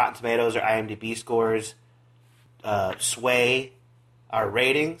let Rotten Tomatoes or IMDb scores sway our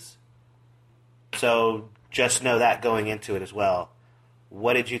ratings. So just know that going into it as well.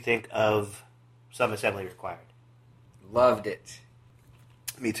 What did you think of Some Assembly Required? Loved it.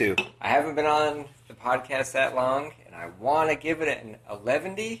 Me too. I haven't been on the podcast that long, and I want to give it an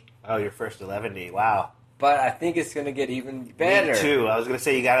 11, Oh, your first 11. Wow. but I think it's going to get even better. Me too. I was going to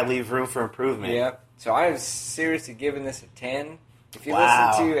say you got to leave room for improvement. Yep. So I was seriously giving this a 10. If you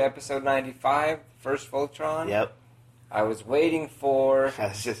Wow. listen to episode 95, First Voltron, Yep. I was waiting for I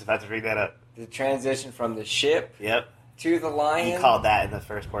was just about to bring that up. the transition from the ship Yep. to the lion. You called that in the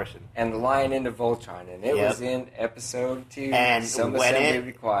first portion. And the lion into Voltron, and it Yep. was in episode 2. And Some when assembly it-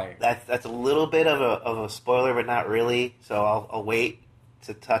 required. That's a little bit of a spoiler, but not really. So I'll wait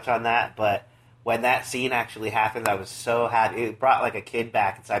to touch on that. But when that scene actually happened, I was so happy. It brought like a kid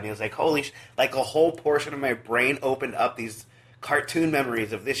back inside me. I was like, holy like a whole portion of my brain opened up these cartoon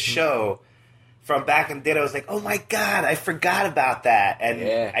memories of this show from back in the day. I was like, oh my god, I forgot about that. And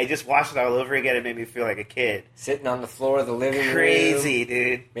Yeah. I just watched it all over again. It made me feel like a kid. Sitting on the floor of the living room. Crazy,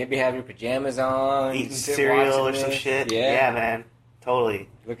 dude. Maybe have your pajamas on. Eating sit cereal or watching some this. shit. Yeah. Yeah, man. Totally.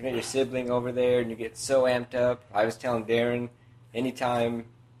 Looking at your sibling over there, and you get so amped up. I was telling Darren, anytime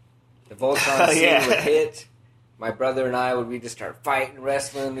the Voltron Oh, scene yeah. would hit, my brother and I would just start fighting,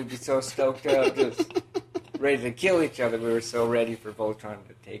 wrestling. We'd be so stoked up. Just ready to kill each other. We were so ready for Voltron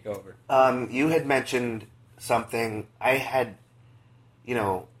to take over. You had mentioned something. I had,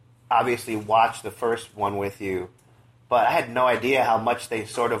 obviously watched the first one with you, but I had no idea how much they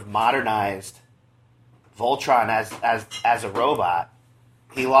sort of modernized Voltron as a robot.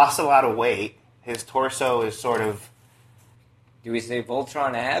 He lost a lot of weight. His torso is sort of... Do we say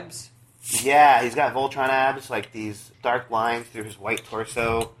Voltron abs? Yeah, he's got Voltron abs, like these dark lines through his white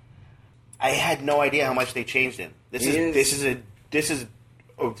torso. I had no idea how much they changed him. This is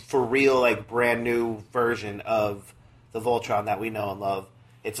a for real, like, brand new version of the Voltron that we know and love.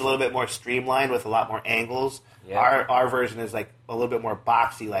 It's a little bit more streamlined with a lot more angles. Yeah. Our version is like a little bit more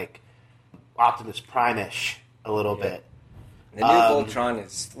boxy, like Optimus Prime-ish a little bit. The new Voltron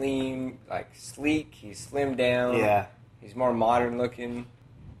is sleek. He's slimmed down. Yeah, he's more modern looking.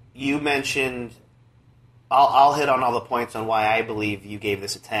 You mentioned. I'll hit on all the points on why I believe you gave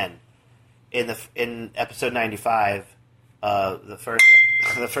this a 10. In episode 95, the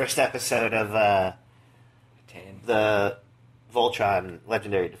first episode of 10. The Voltron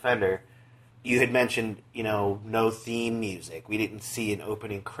Legendary Defender, you had mentioned, no theme music. We didn't see an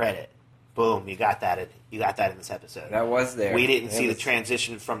opening credit. Boom, you got that in this episode. That was there. We didn't see the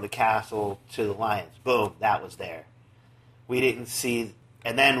transition from the castle to the lions. Boom, that was there. We didn't see...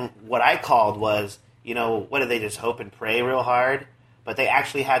 And then what I called was, what did they just hope and pray real hard? But they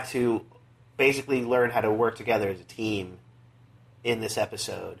actually had to basically learn how to work together as a team in this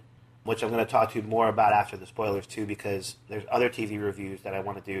episode, which I'm going to talk to you more about after the spoilers too, because there's other TV reviews that I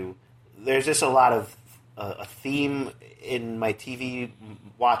want to do. There's just a lot of a theme in my TV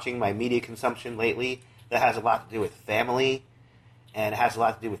watching, my media consumption lately, that has a lot to do with family, and it has a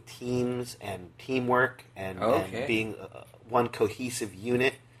lot to do with teams and teamwork and being one cohesive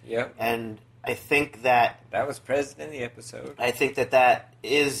unit. Yep. And I think that was present in the episode. I think that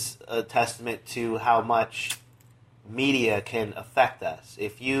is a testament to how much media can affect us.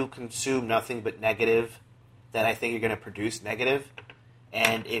 If you consume nothing but negative, then I think you're going to produce negative.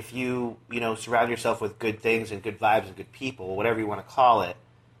 And if you, surround yourself with good things and good vibes and good people, whatever you want to call it,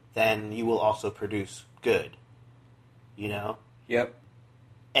 then you will also produce good. Yep.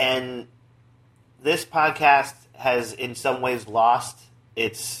 And this podcast has in some ways lost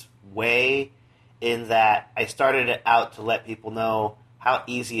its way in that I started it out to let people know how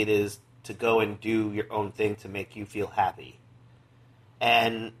easy it is to go and do your own thing to make you feel happy.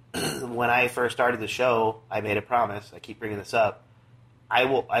 And when I first started the show, I made a promise. I keep bringing this up. I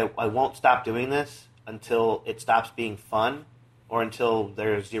won't stop doing this until it stops being fun or until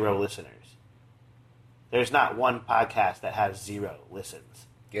there's 0 listeners. There's not one podcast that has 0 listens.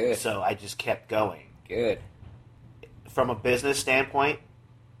 Good. So I just kept going. Good. From a business standpoint,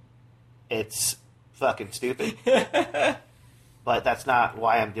 it's fucking stupid. But that's not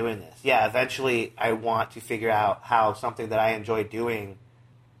why I'm doing this. Yeah, eventually I want to figure out how something that I enjoy doing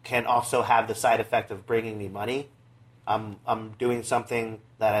can also have the side effect of bringing me money. I'm doing something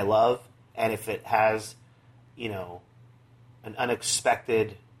that I love, and if it has, an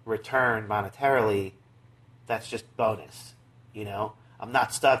unexpected return monetarily, that's just bonus. I'm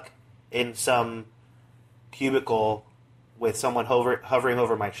not stuck in some cubicle with someone hovering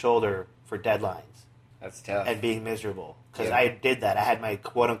over my shoulder for deadlines. That's tough. And being miserable. Because I did that. I had my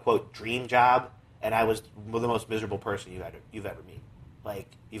quote-unquote dream job, and I was the most miserable person you've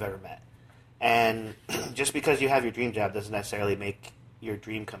ever met. And just because you have your dream job doesn't necessarily make your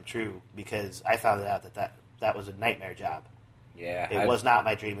dream come true, because I found out that was a nightmare job. Yeah. It was not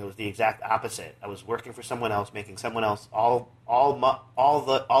my dream. It was the exact opposite. I was working for someone else, making someone else all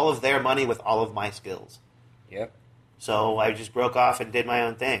of their money with all of my skills. Yep. So I just broke off and did my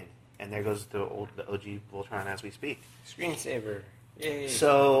own thing. And there goes the OG Voltron as we speak. Screensaver. Yay.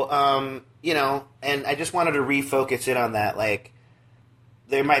 So, and I just wanted to refocus in on that. Like,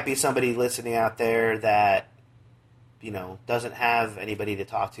 there might be somebody listening out there that, doesn't have anybody to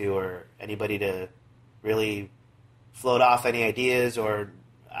talk to or anybody to really float off any ideas, or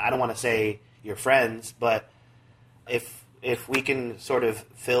I don't want to say your friends, but if we can sort of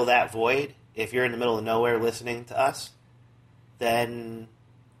fill that void, if you're in the middle of nowhere listening to us, then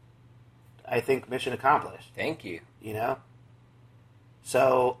I think mission accomplished. Thank you.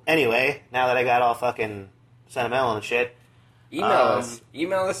 So, anyway, now that I got all fucking sentimental and shit. Email us.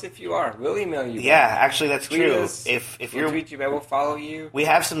 Email us if you are. We'll email you. Yeah, actually, that's tweet true. Us. If we'll tweet you back, we'll follow you. We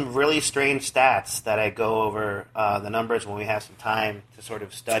have some really strange stats that I go over the numbers when we have some time to sort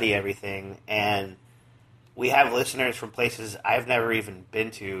of study everything. And we have listeners from places I've never even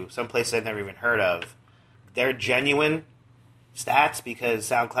been to, some places I've never even heard of. They're genuine stats because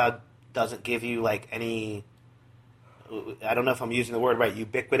SoundCloud doesn't give you like any I don't know if I'm using the word right,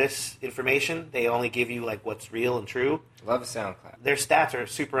 ubiquitous information. They only give you like what's real and true. Love SoundCloud. Their stats are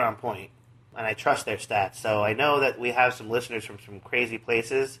super on point, and I trust their stats. So I know that we have some listeners from some crazy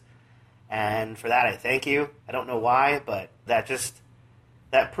places, and for that I thank you. I don't know why, but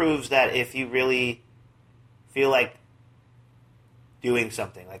that proves that if you really feel like doing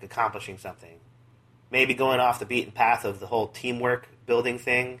something, like accomplishing something, maybe going off the beaten path of the whole teamwork building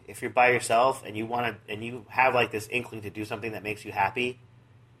thing, if you're by yourself and you have like this inkling to do something that makes you happy,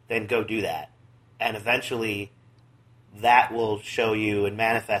 then go do that. And eventually that will show you and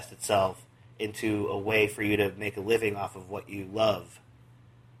manifest itself into a way for you to make a living off of what you love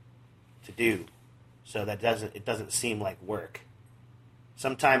to do. So that it doesn't seem like work.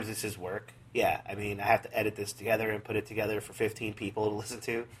 Sometimes this is work. Yeah, I mean, I have to edit this together and put it together for 15 people to listen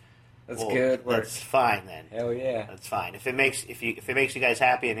to. That's good work. That's fine then. Hell yeah. That's fine. If it makes you guys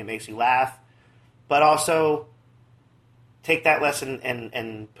happy and it makes you laugh, but also take that lesson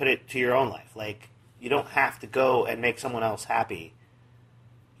and put it to your own life. Like, you don't have to go and make someone else happy.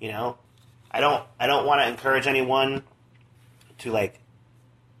 You know? I don't want to encourage anyone to like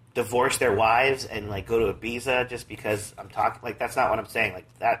divorce their wives and like go to Ibiza just because I'm talking, like, that's not what I'm saying. Like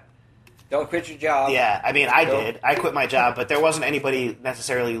that. Don't quit your job. Yeah, I mean, I did. I quit my job, but there wasn't anybody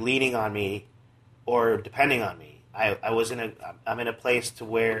necessarily leaning on me or depending on me. I'm in a place to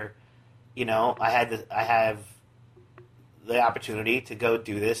where, you know, I have the opportunity to go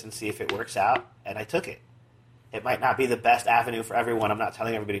do this and see if it works out, and I took it. It might not be the best avenue for everyone. I'm not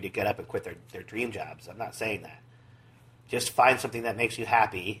telling everybody to get up and quit their dream jobs. I'm not saying that. Just find something that makes you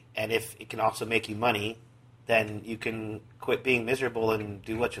happy, and if it can also make you money, then you can quit being miserable and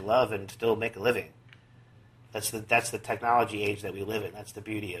do what you love and still make a living. That's the technology age that we live in. That's the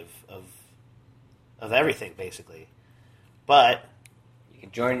beauty of everything, basically. But you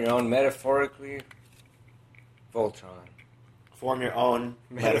can join your own metaphorically Voltron. Form your own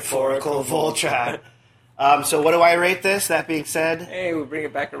metaphorical Voltron. So what do I rate this? That being said, hey, we'll bring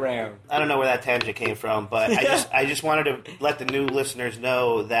it back around. I don't know where that tangent came from, but I just wanted to let the new listeners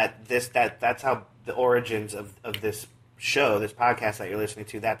know that that's how the origins of this show, this podcast that you're listening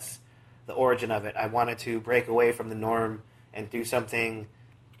to, that's the origin of it. I wanted to break away from the norm and do something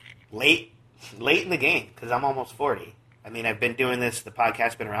late in the game, because I'm almost 40. I mean, I've been doing this, the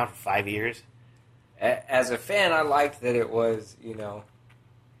podcast's been around for 5 years. As a fan, I liked that it was, you know,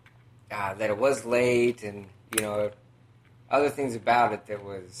 that it was late, and, you know, other things about it that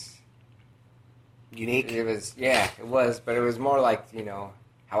was unique. It was, yeah, it was, but it was more like, you know,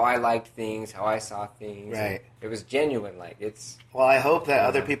 how I liked things, how I saw things. Right. It was genuine. Like, it's. Well, I hope that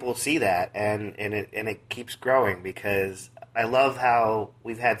other people see that and it keeps growing, because I love how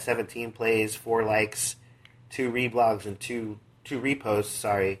we've had 17 plays, 4 likes, 2 reblogs, and 2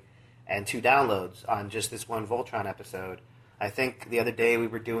 reposts, and 2 downloads on just this one Voltron episode. I think the other day we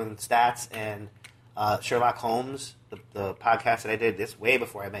were doing stats, and Sherlock Holmes, the podcast that I did this way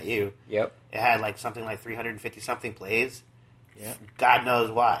before I met you. Yep. It had like something like 350 something plays. Yeah. God knows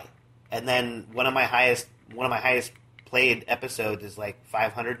why. And then one of my highest played episodes is like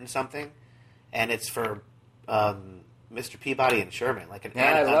 500 and something, and it's for Mr. Peabody and Sherman, like an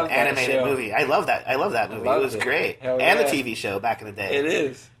animated movie. I love that movie. It was great. Hell and yeah. the TV show back in the day. It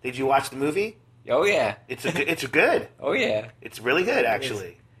is. Did you watch the movie? Oh yeah. It's good. Oh yeah. It's really good,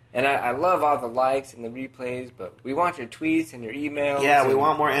 actually. And I love all the likes and the replays, but we want your tweets and your emails. Yeah, we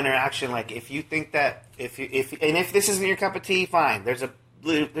want more interaction. Like, if you think that if this isn't your cup of tea, fine. There's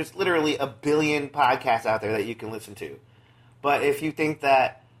literally a billion podcasts out there that you can listen to. But if you think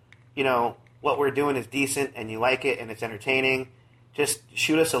that, you know, what we're doing is decent and you like it and it's entertaining, just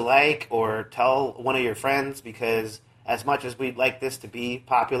shoot us a like or tell one of your friends, because as much as we'd like this to be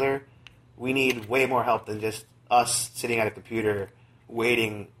popular, we need way more help than just us sitting at a computer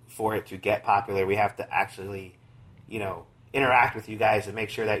waiting for it to get popular. We have to actually, you know, interact with you guys and make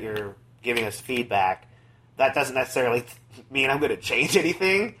sure that you're giving us feedback. That doesn't necessarily mean I'm going to change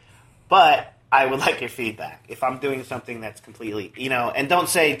anything, but I would like your feedback. If I'm doing something that's completely, you know, and don't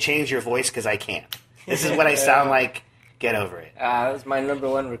say change your voice, because I can't. This is what I sound like. Get over it. That was my number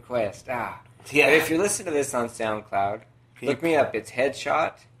one request. Yeah. But if you listen to this on SoundCloud, look me up. It's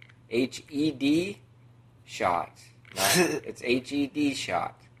Headshot, H-E-D, shot. No, it's H-E-D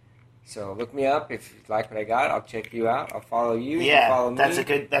shot. So look me up. If you like what I got, I'll check you out. I'll follow you. Yeah, you follow me.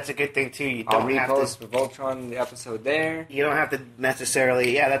 That's a good thing too. You I'll don't have repost to the Voltron the episode there. You don't have to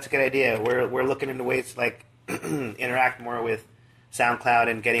necessarily. Yeah, that's a good idea. We're looking into ways to like interact more with SoundCloud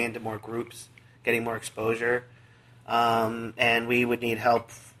and getting into more groups, getting more exposure, and we would need help,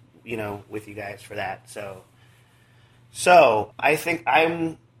 you know, with you guys for that. So I think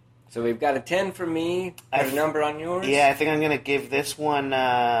I'm So we've got a 10 for me. Got a number on yours? Yeah, I think I'm going to give this one...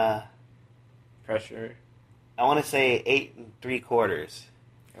 Pressure. I want to say 8 3/4.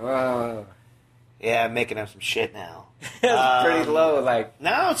 Whoa. Yeah, I'm making up some shit now. That's pretty low. Like,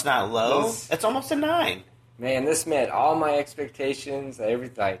 No, it's not low. It's almost a 9. man, this met all my expectations.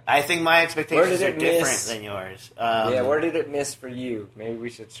 Everything. I think my expectations Where are did it different miss? than yours. Yeah, where did it miss for you? Maybe we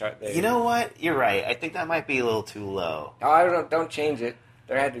should start there. You know what? You're right. I think that might be a little too low. Oh, I don't change it.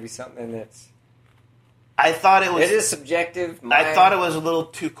 There had to be something that's... I thought it was... It is subjective. I thought it was a little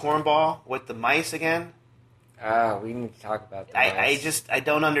too cornball with the mice again. We need to talk about that. I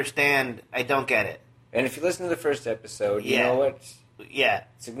don't understand. I don't get it. And if you listen to the first episode, you Yeah. know what Yeah,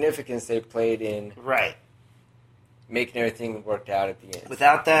 significance they played in right. making everything worked out at the end.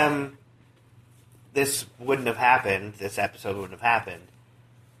 Without them, this wouldn't have happened. This episode wouldn't have happened.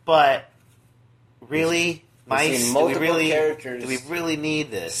 But really, mice? seen Do we multiple really? characters Do we really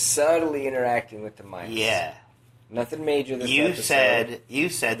need this? Subtly interacting with the mice. Yeah. Nothing major this You episode.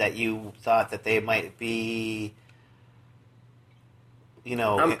 said that you thought that they might be,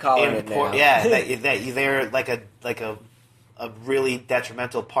 I'm calling it now. Yeah, that they're like a really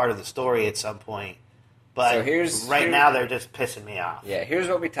detrimental part of the story at some point. But So now they're just pissing me off. Yeah, here's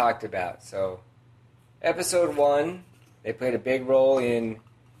what we talked about. So, episode 1, they played a big role in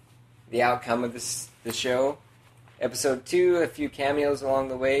the outcome of the show. Episode 2, a few cameos along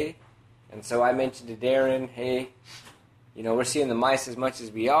the way. And so I mentioned to Darren, hey, we're seeing the mice as much as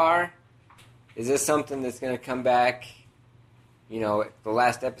we are. Is this something that's going to come back, the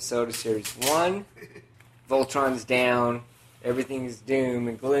last episode of Series 1? Voltron's down. Everything's doom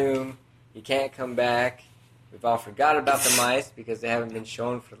and gloom. You can't come back. We've all forgot about the mice because they haven't been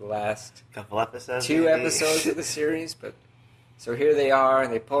shown for the last Couple episodes. 2 maybe? episodes of the series. But so here they are.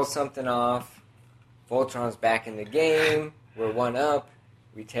 They pull something off. Voltron's back in the game. We're 1 up.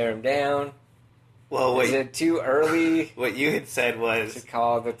 We tear him down. Well, Is it too early what you had said to was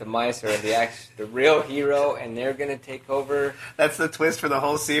call that the mice are the real hero and they're going to take over? that's the twist for the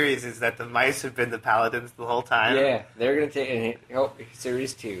whole series is that the mice have been the paladins the whole time. Yeah, they're going to take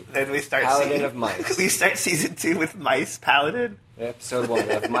Series 2. Then we start Paladin of Mice. We start season 2 with mice paladin. Episode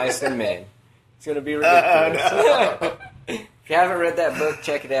 1 of Mice and Men. It's going to be ridiculous. If you haven't read that book,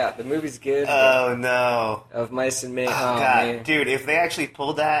 check it out. The movie's good. Oh no! Of Mice and Men. Oh, Oh, God, man. dude! If they actually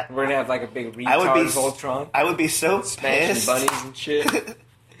pulled that, We're going to have like a big retard I would be Voltron. I would be so Smashing pissed. bunnies and shit.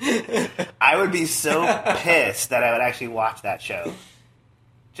 I would be so pissed that I would actually watch that show,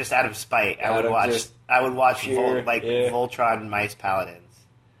 just out of spite. I would watch pure, Voltron Mice Paladins.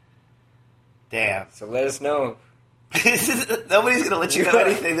 Damn. So let us know. Nobody's gonna let you know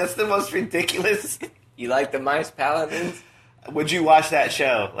anything. That's the most ridiculous. You like the Mice Paladins? Would you watch that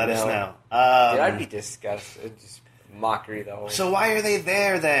show? Let us No. know. Dude, I'd be disgusted. Just mockery the whole. So why are they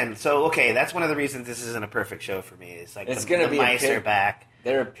there then? So okay, that's one of the reasons this isn't a perfect show for me. It's like It's the gonna be a mice are back.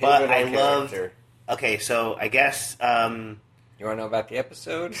 They're a pivotal But I loved. character. Okay, so I guess You want to know about the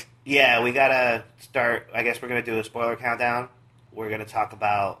episode? yeah, we gotta start. I guess we're gonna do a spoiler countdown. We're gonna talk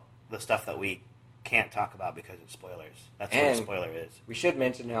about the stuff that we can't talk about because it's spoilers. That's what a And- spoiler is. We should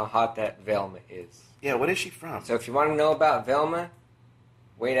mention how hot that Velma is. Yeah, what is she from? So if you want to know about Velma,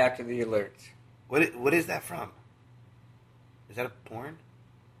 wait after the alert. What is that from? Is that a porn?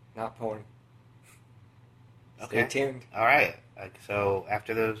 Not porn. Okay. Stay tuned. All right. So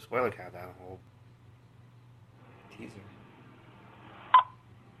after the spoiler countdown, we'll Teaser.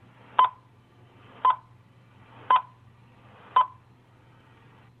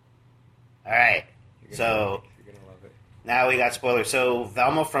 All right. You're So gonna love it. now we got spoilers. So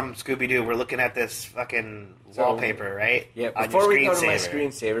Velma from Scooby Doo. We're looking at this fucking So- wallpaper, right? Yeah. On Before your we go to my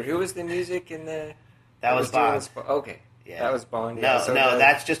screensaver. screensaver, who was the music in the? That was doing Bond. the okay. Yeah. That was Bond. No, Yeah, so no, the-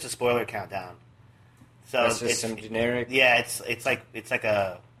 that's just a spoiler countdown. So that's just it's some generic. yeah, it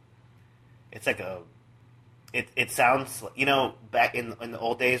sounds back in the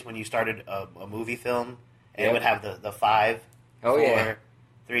old days when you started a movie film and it Yep. would have the 5, Oh, 4, yeah.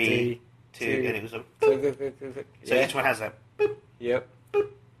 3, 2, two. and it was a so Yeah. each one has a Yep.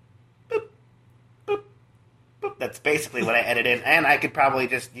 that's basically what I edit in, and I could probably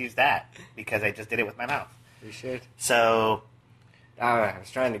just use that because I just did it with my mouth. We should. So I was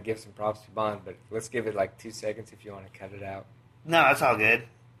trying to give some props to Bond, but let's give it like 2 seconds if you want to cut it out. no, that's all good.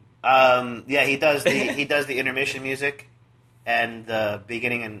 Yeah, he does the intermission music and the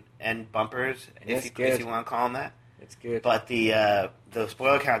beginning and end bumpers, That's if good. you want to call them that. It's good. But the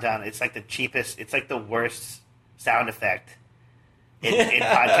spoiler countdown, it's like the cheapest, it's like the worst sound effect in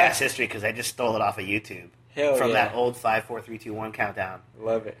podcast history because I just stole it off of YouTube Hell from yeah. that old 5, 4, 3, 2, 1 countdown.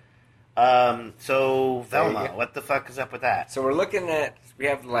 Love it. So There you Velma, go. what the fuck is up with that? So we're looking at, we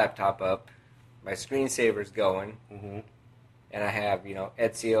have the laptop up, my screensaver's going, Mm-hmm. and I have,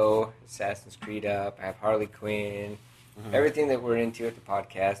 Ezio, Assassin's Creed up, I have Harley Quinn, everything that we're into at the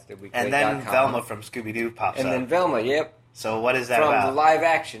podcast at weekly.com. And then Velma from Scooby Doo pops And up. then Velma, yep, So what is that from about? the live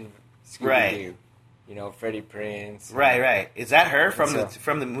action Scooby-Doo. Right. Freddie Prinze. Right. Is that her from So-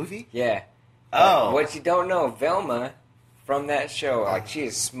 from the movie? Yeah. Oh. What you don't know, Velma from that show, like she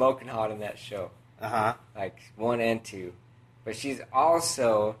is smoking hot in that show. Uh-huh. Like 1 and 2. But she's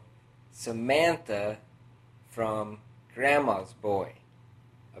also Samantha from Grandma's Boy.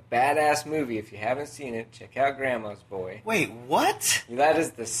 A badass movie. If you haven't seen it, check out Grandma's Boy. Wait, what? That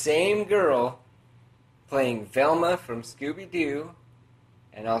is the same girl playing Velma from Scooby-Doo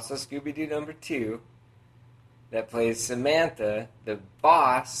and also Scooby-Doo number 2 that plays Samantha, the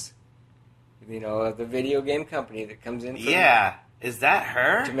boss, of the video game company that comes in. Yeah. Is that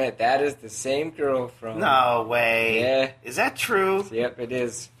her? That is the same girl from... No way. Yeah. Is that true? Yep, it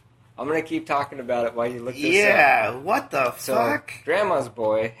is. I'm going to keep talking about it while you look this up. Yeah. What the So, fuck? Grandma's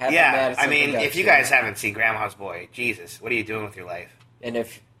Boy, Happy Yeah. Madison I mean, if Production. you guys haven't seen Grandma's Boy, Jesus, what are you doing with your life? And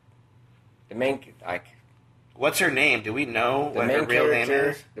if the main... What's her name? Do we know The what her main real name character,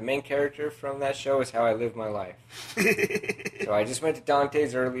 is? the main character from that show is how I live my life. So I just went to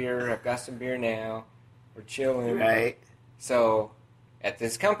Dante's earlier. I've got some beer now. We're chilling. Right. So at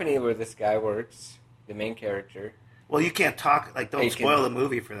this company where this guy works, the main character, Well, you can't talk, like, don't Hey, spoil the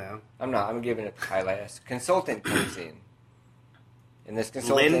movie for them. I'm giving it the highlights. Consultant comes in. And this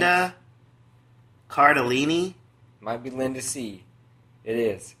consultant Linda Cardellini? might be Linda C. It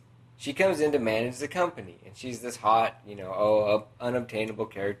is. She comes in to manage the company, and she's this hot, unobtainable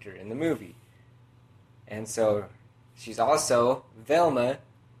character in the movie. And so she's also Velma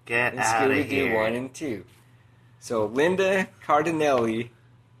Get in out of Scooby-Doo here. 1 and 2. So Linda Cardinelli,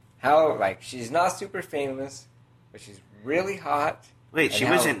 she's not super famous, but she's really hot. Wait,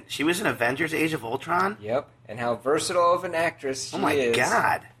 And she was in Avengers Age of Ultron? Yep, and how versatile of an actress she Oh my is.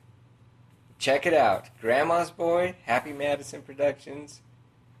 god. Check it out. Grandma's Boy, Happy Madison Productions.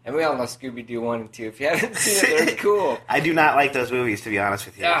 And we all know Scooby-Doo 1 and 2. If you haven't seen it, they're cool. I do not like those movies, to be honest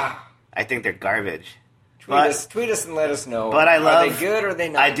with you. Ah, I think they're garbage. tweet us and let us know. But I Are love... they good or are they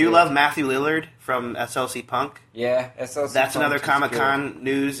not I do good? love Matthew Lillard from SLC Punk. Yeah, SLC That's Punk another is Comic-Con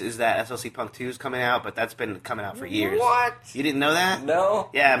news, is that SLC Punk 2 is coming out, but that's been coming out for good. years. What? You didn't know that? No.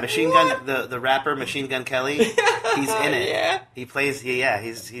 Yeah, Machine Gun, the rapper Machine Gun Kelly, he's in it. Yeah. He plays,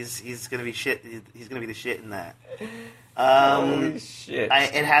 he's gonna be shit, he's gonna be the shit in that. Holy shit.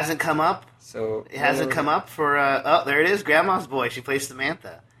 It hasn't come up. So It hasn't come up for, oh, there it is, Grandma's Boy. She plays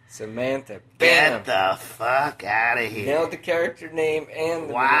Samantha. Samantha. Bam. Get the fuck out of here. Nailed the character name and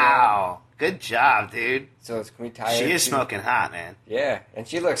the Wow. Good job, dude. video. So can we tie She it is to- smoking hot, man. Yeah, and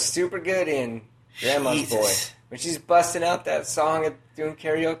she looks super good in Grandma's Jesus. Boy. When she's busting out that song and doing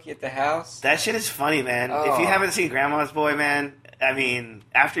karaoke at the house. That shit is funny, man. Oh. If you haven't seen Grandma's Boy, man, I mean,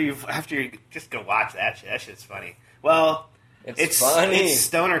 after you just go watch that shit. That shit's funny. Well, It's funny. It's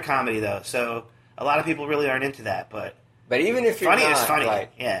stoner comedy though, so a lot of people really aren't into that. But But even if you're funny not, is funny.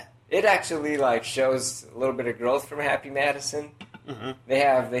 like, Yeah. it actually shows a little bit of growth from Happy Madison. Mhm.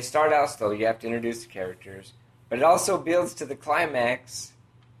 They start out slow. You have to introduce the characters, but it also builds to the climax.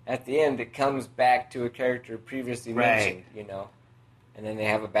 At the end, it comes back to a character previously Right. mentioned, and then they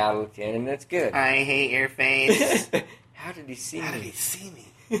have a battle at the end, and it's good. I hate your face. How did he see How me? did he see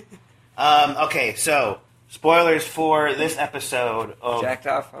me? Okay, so spoilers for this episode of Jacked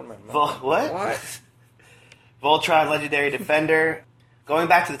off on my mom. What? What? Voltron Legendary Defender. Going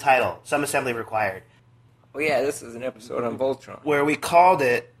back to the title, Some Assembly Required. Oh yeah, this is an episode on Voltron. Where we called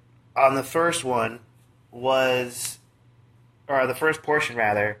it on the first one was, or the first portion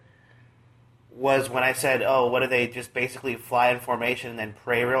rather, was when I said, oh, what do they just basically fly in formation and then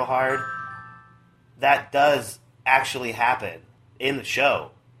pray real hard? That does actually happen in the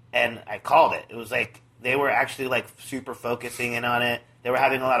show. And I called it. It was like, they were actually super focusing in on it. They were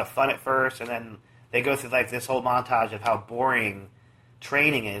having a lot of fun at first, and then they go through this whole montage of how boring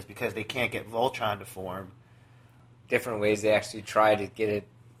training is because they can't get Voltron to form. Different ways they actually try to get it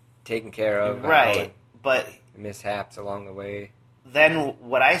taken care of. Right, but Mishaps along the way. then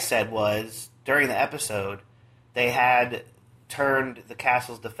what I said was, during the episode, they had turned the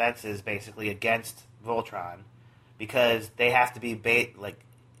castle's defenses basically against Voltron because they have to be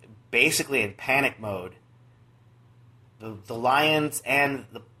basically in panic mode. The Lions and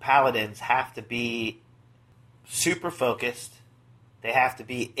the Paladins have to be super focused. They have to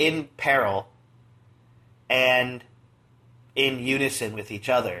be in peril and in unison with each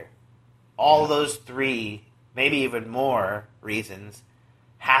other. All those three, maybe even more reasons,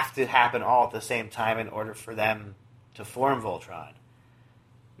 have to happen all at the same time in order for them to form Voltron.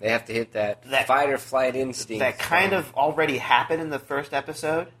 They have to hit that fight or flight instinct. That kind of already happened in the first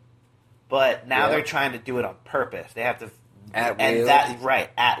episode, but now they're trying to do it on purpose. They have to at will. And that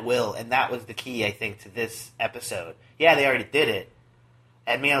at will, and that was the key, I think, to this episode. Yeah, they already did it.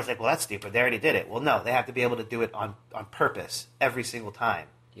 And me, I was like, well, that's stupid. They already did it. Well, no, they have to be able to do it on purpose every single time.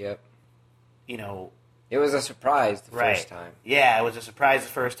 Yep. You know, it was a surprise the first time. Yeah, it was a surprise the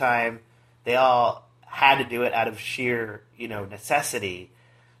first time. They all had to do it out of sheer, necessity.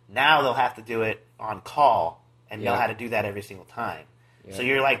 Now they'll have to do it on call and know how to do that every single time. Yep. So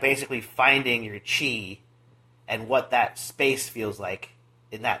you're like basically finding your chi and what that space feels like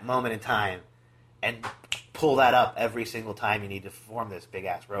in that moment in time, and pull that up every single time you need to form this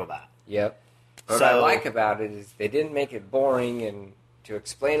big-ass robot. Yep. What I like about it is they didn't make it boring, and to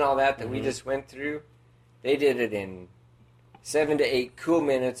explain all that we just went through, they did it in 7 to 8 cool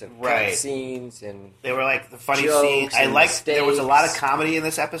minutes of cut scenes, and they were like the funny scenes. I liked there was a lot of comedy in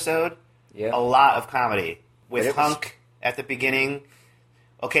this episode. Yeah. A lot of comedy with Hunk at the beginning.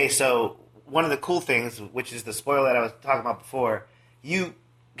 Okay, so one of the cool things, which is the spoiler that I was talking about before, you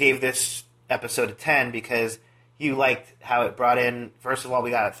gave this episode a 10 because you liked how it brought in, first of all, we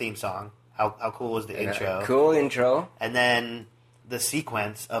got a theme song. How cool was the intro? Cool intro. And then the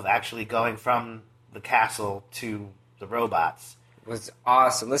sequence of actually going from the castle to the robots was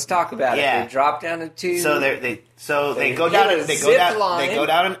awesome. Let's talk about it. They drop down a tube. So they go down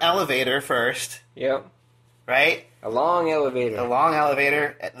an elevator first. Yep. Right? A long elevator.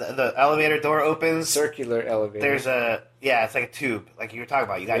 The elevator door opens. Circular elevator. There's it's like a tube, like you were talking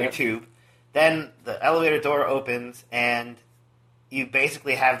about. You got your tube. Then the elevator door opens, and you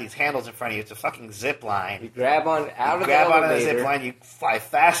basically have these handles in front of you. It's a fucking zip line. You grab on the elevator. Grab onto the zip line. You fly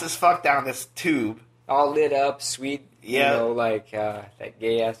fast as fuck down this tube. All lit up, sweet. Like that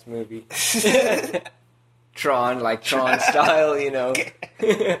gay ass movie. Tron style.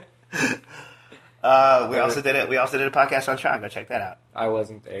 We also did it. We also did a podcast on Tron. Go check that out. I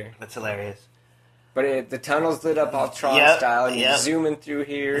wasn't there. That's hilarious. But the tunnel's lit up all Tron style. And you're zooming through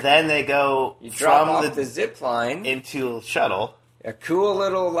here. Then they go drop off the zip line into a shuttle. A cool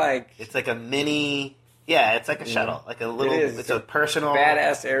little It's like a mini. Yeah, it's like a shuttle, like a little. It's a personal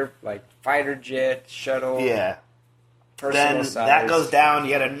badass fighter jet shuttle. Yeah. Personal then size. That goes down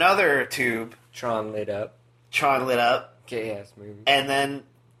yet another tube. Tron lit up. Gay ass movie. And then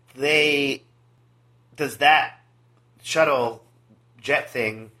does that shuttle jet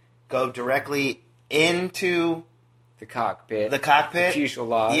thing go directly into the cockpit? The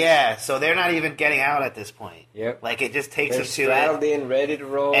fuselage. Yeah, so they're not even getting out at this point. Yep. Like it just takes them to straddled in, ready to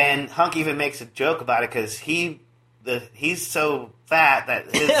roll. And Hunk even makes a joke about it because he's so fat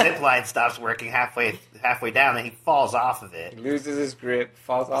that his zip line stops working halfway down, and he falls off of it. He loses his grip,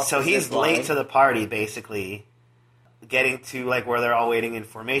 falls off. So he's late to the party, basically, getting to where they're all waiting in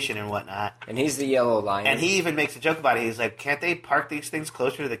formation and whatnot. And he's the yellow line. And he even makes a joke about it. He's like, "Can't they park these things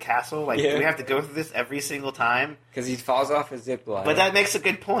closer to the castle? Do we have to go through this every single time?" Because he falls off his zip line. But that makes a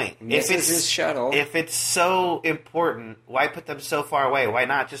good point. Misses his shuttle. If it's so important, why put them so far away? Why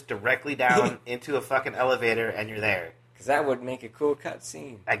not just directly down into a fucking elevator and you're there? Because that would make a cool cut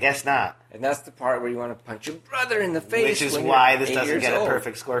scene. I guess not. And that's the part where you want to punch your brother in the face. Which is why this doesn't get a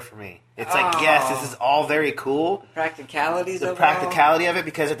perfect score for me. It's yes, this is all very cool. Practicalities of it. The practicality of it,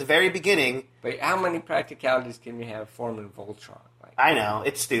 because at the very beginning... But how many practicalities can you have forming Voltron? I know,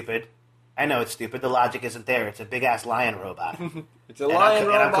 it's stupid. The logic isn't there. It's a big-ass lion robot. It's a lion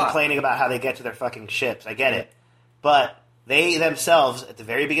robot. And I'm complaining about how they get to their fucking ships. I get it. But they themselves, at the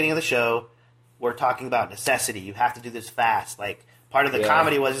very beginning of the show... We're talking about necessity. You have to do this fast. Part of the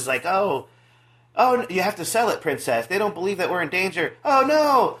comedy was oh, you have to sell it, princess. They don't believe that we're in danger. Oh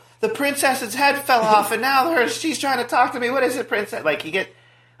no, the princess's head fell off, and now she's trying to talk to me. What is it, princess?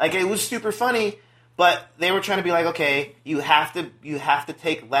 It was super funny, but they were trying to be okay, you have to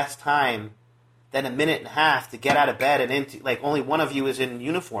take less time than a minute and a half to get out of bed and into only one of you is in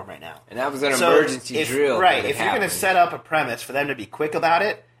uniform right now. And that was an emergency drill. Right. If you're going to set up a premise for them to be quick about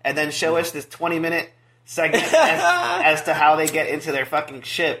it. And then show us this 20-minute segment as to how they get into their fucking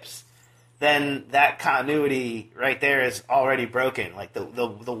ships, then that continuity right there is already broken.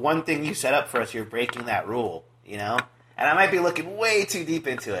 The one thing you set up for us, you're breaking that rule, And I might be looking way too deep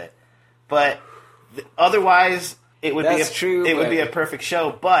into it, but otherwise it would be a perfect show.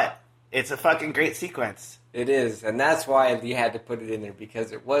 But it's a fucking great sequence. It is, and that's why you had to put it in there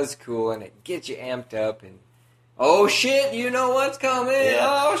because it was cool and it gets you amped up and. Oh shit! You know what's coming. Yeah.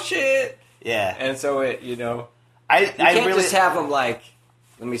 Oh shit! Yeah. And so I you can't really just have them let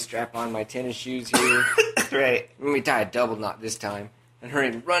me strap on my tennis shoes here. Right. Let me tie a double knot this time. and hurry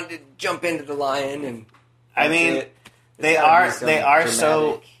and run to jump into the lion. And I mean, it. they are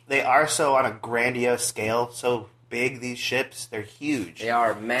so on a grandiose scale, so big. These ships, they're huge. They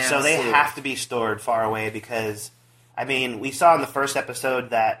are massive. So they have to be stored far away because, I mean, we saw in the first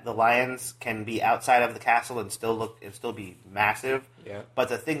episode that the lions can be outside of the castle and still be massive. Yeah. But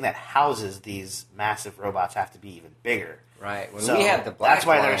the thing that houses these massive robots have to be even bigger. Right. When So we had the black that's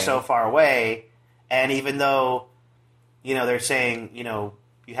why lion, they're so far away. And even though, they're saying,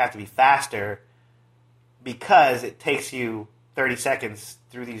 you have to be faster because it takes you 30 seconds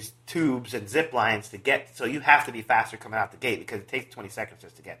through these tubes and zip lines to get, so you have to be faster coming out the gate because it takes 20 seconds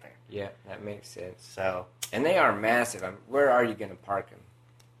just to get there. Yeah, that makes sense. So, And they are massive. Where are you going to park them?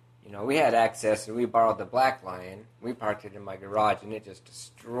 We had access, and we borrowed the black lion. We parked it in my garage, and it just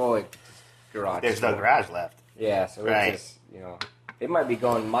destroyed the garage. there's no garage left. Yeah, so Right. it just, they might be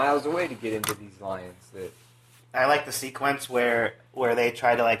going miles away to get into these lions. That I like the sequence where they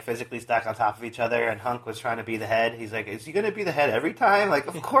try to physically stack on top of each other, and Hunk was trying to be the head. He's like, "Is he going to be the head every time?" Like,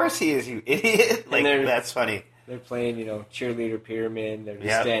 of course he is, you idiot! That's funny. they're playing, cheerleader pyramid. They're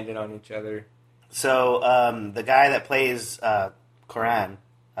just standing on each other. So the guy that plays Koran,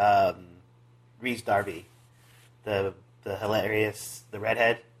 Reese Darby, the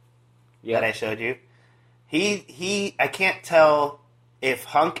redhead that I showed you, he I can't tell if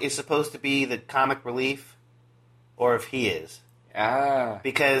Hunk is supposed to be the comic relief or if he is.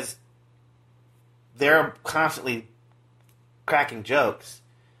 Because they're constantly cracking jokes.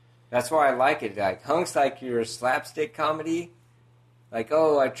 That's why I like it. Like Hunk's like your slapstick comedy. Like,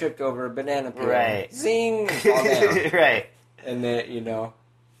 oh, I tripped over a banana peel. Right. Zing! And fall down. Right. And then,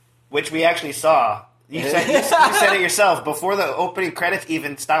 Which we actually saw. You said it yourself. Before the opening credits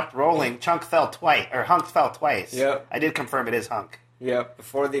even stopped rolling, Hunk fell twice. Yep. I did confirm it is Hunk. Yep.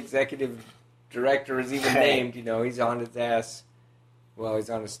 Before the executive director is even named, he's on his ass. Well, he's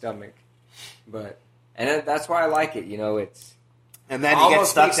on his stomach. And that's why I like it. It's... And then he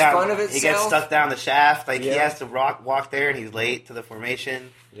gets stuck down. Fun of he itself. gets stuck down the shaft. He has to walk there, and he's late to the formation.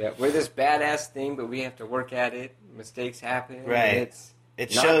 Yeah, we're this badass thing, but we have to work at it. Mistakes happen. Right.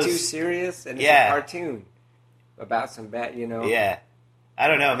 It's not not too serious, and it's a cartoon about some bad. Yeah. I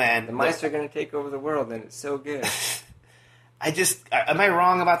don't know, man. The mice are going to take over the world, and it's so good. Am I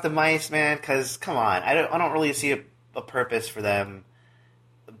wrong about the mice, man? Because come on, I don't really see a purpose for them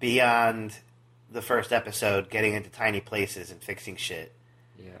beyond the first episode, getting into tiny places and fixing shit.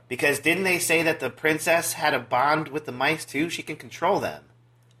 Yeah. Because didn't they say that the princess had a bond with the mice too? She can control them.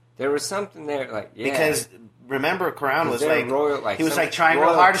 There was something there, Because remember, Crown was royal, he was trying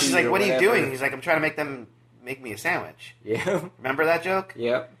real hard. She's like, "What are you whatever. doing?" He's like, "I'm trying to make me a sandwich." Yeah. Remember that joke?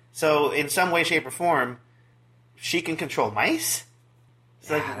 Yep. So in some way, shape, or form, she can control mice.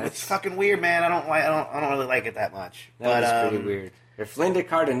 It's fucking weird, man. I don't really like it that much. That is pretty weird. If Linda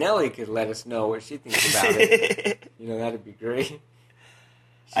Cardinelli could let us know what she thinks about it, that'd be great.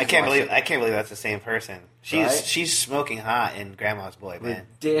 I can't believe that's the same person. Right? She's smoking hot in Grandma's Boy, man.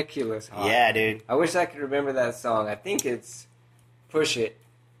 Ridiculous hot. Yeah, dude. I wish I could remember that song. I think it's "Push It"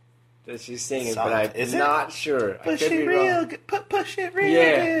 that she's singing, but I'm not sure. Push it real good. Push it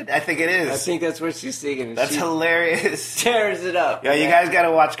real good. I think it is. I think that's what she's singing. That's hilarious. Tears it up. Yo, you guys got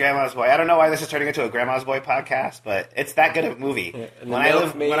to watch Grandma's Boy. I don't know why this is turning into a Grandma's Boy podcast, but it's that good of a movie. Yeah, when I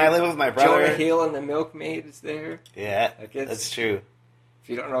live with my brother, Jonah Hill and the Milkmaid is there. Yeah, that's true. If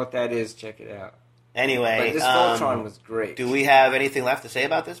you don't know what that is, check it out. Anyway, but this Voltron was great. Do we have anything left to say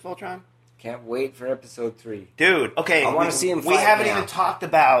about this Voltron? Can't wait for episode 3. Dude, okay. I want to see him fight. We haven't even talked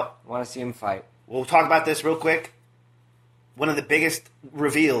about... I want to see him fight. We'll talk about this real quick. One of the biggest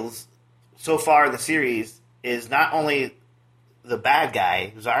reveals so far in the series is not only the bad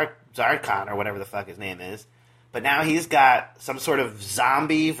guy, Zarkon, or whatever the fuck his name is, but now he's got some sort of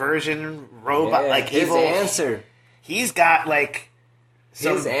zombie version robot, his evil... answer. He's got,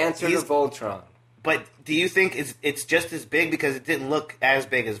 his answer to Voltron. But do you think it's just as big because it didn't look as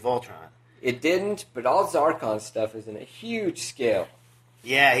big as Voltron? It didn't, but all Zarkon stuff is in a huge scale.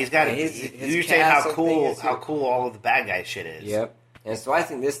 Yeah, he's got. You're saying how cool all of the bad guy shit is. Yep. And so I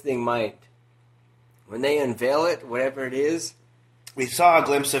think this thing might, when they unveil it, whatever it is. We saw a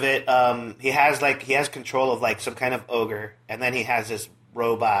glimpse of it. He has control of some kind of ogre, and then he has this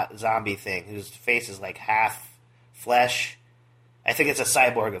robot zombie thing whose face is half flesh. I think it's a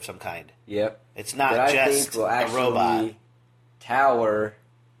cyborg of some kind. Yep. It's not just a robot. Tower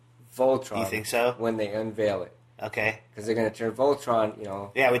Voltron. You think so? When they unveil it. Okay. Because they're going to turn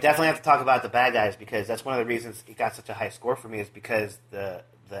Voltron, Yeah, we definitely have to talk about the bad guys because that's one of the reasons it got such a high score for me is because the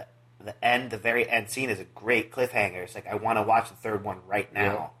very end scene is a great cliffhanger. It's I want to watch the third one right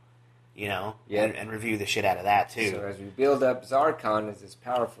now. and review the shit out of that too. So as we build up Zarkon as this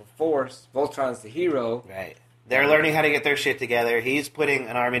powerful force, Voltron's the hero. Right. They're learning how to get their shit together. He's putting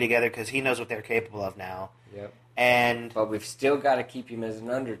an army together because he knows what they're capable of now. Yep. But we've still got to keep him as an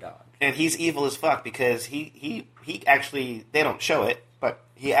underdog. And he's evil as fuck because he actually, they don't show it, but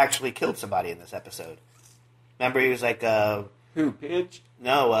he actually killed somebody in this episode. Remember, he was like, who, Pidge?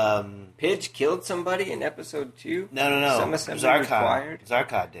 No, Pidge killed somebody in episode 2? No. Some assembly required?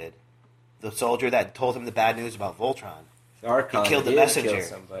 Zarkon did. The soldier that told him the bad news about Voltron. Zarkon he killed the did messenger. Kill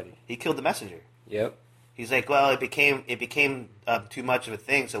somebody. He killed the messenger. Yep. He's like, well, it became too much of a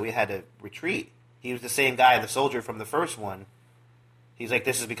thing, so we had to retreat. He was the same guy, the soldier from the first one. He's like,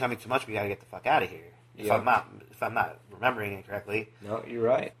 this is becoming too much. We got to get the fuck out of here. If I'm not remembering it correctly. No, you're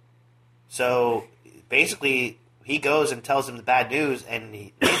right. So basically, he goes and tells him the bad news, and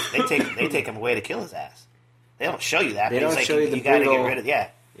they take him away to kill his ass. They don't show you that. They don't show you the you got to brutal... get rid of. Yeah.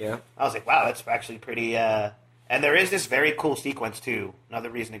 Yeah. I was like, wow, that's actually pretty. And there is this very cool sequence too. Another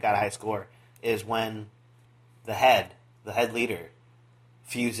reason it got a high score is when the head leader,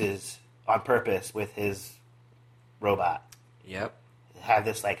 fuses on purpose with his robot. Yep. Had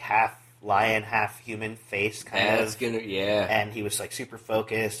this like half lion, half human face kind of. And he was like super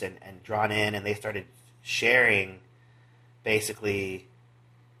focused and drawn in, and they started sharing basically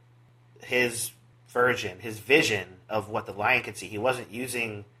his vision of what the lion could see. He wasn't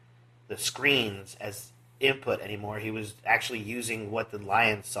using the screens as input anymore. He was actually using what the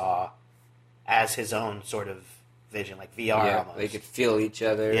lion saw as his own sort of vision, like VR almost. They could feel each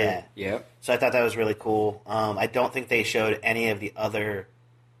other. Yeah. Yep. So I thought that was really cool. I don't think they showed any of the other...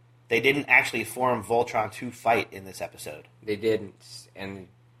 They didn't actually form Voltron to fight in this episode. They didn't. And,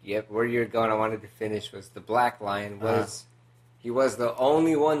 where you're going, I wanted to finish, was the Black Lion was... He was the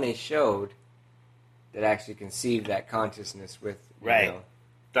only one they showed that actually conceived that consciousness with... Right.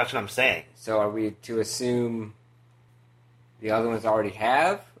 That's what I'm saying. So are we to assume the other ones already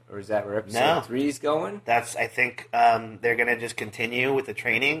have? Or is that where episode 3 is going? I think they're going to just continue with the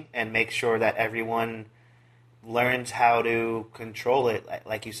training and make sure that everyone learns how to control it,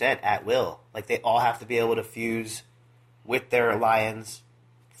 like you said, at will. Like, they all have to be able to fuse with their lions,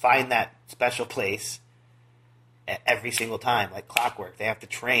 find that special place every single time, like clockwork. They have to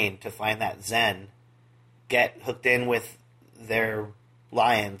train to find that zen, get hooked in with their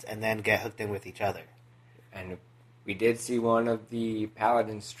lions, and then get hooked in with each other. And we did see one of the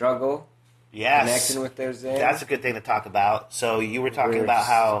paladins struggle. Yes. Connecting with their zen. That's a good thing to talk about. So you were talking about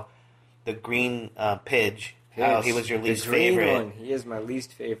how the green Pidge, how he was your least favorite. One. He is my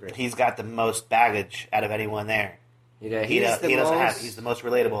least favorite. He's got the most baggage out of anyone there. He's the most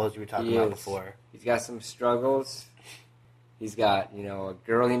relatable, as you were talking about before. He's got some struggles. He's got, a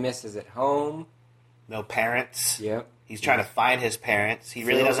girl he misses at home. No parents. Yep. He's trying to find his parents. He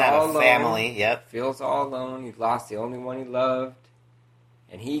really doesn't have a family. Yep. Feels all alone. He's lost the only one he loved.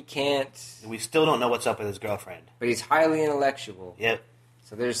 And he can't... We still don't know what's up with his girlfriend. But he's highly intellectual. Yep.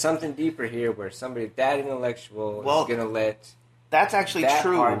 So there's something deeper here where somebody that intellectual is going to let... That's actually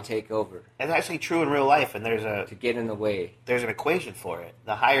true. That part take over. That's actually true in real life, and to get in the way. There's an equation for it.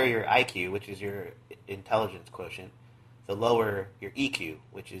 The higher your IQ, which is your intelligence quotient, the lower your EQ,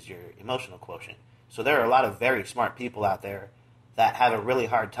 which is your emotional quotient. So there are a lot of very smart people out there that have a really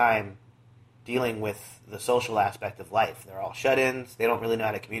hard time dealing with the social aspect of life. They're all shut-ins. They don't really know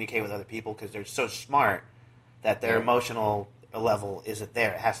how to communicate with other people because they're so smart that their emotional level isn't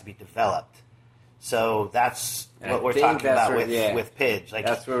there. It has to be developed. So that's what we're talking about with Pidge. Like,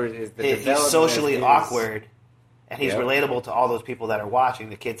 that's where he's socially awkward, and he's relatable to all those people that are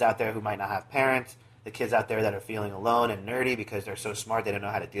watching, the kids out there who might not have parents, the kids out there that are feeling alone and nerdy because they're so smart they don't know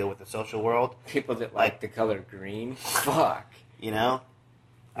how to deal with the social world. People that like the color green. Fuck.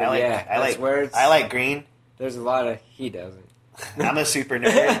 I like green. There's a lot of... He doesn't. I'm a super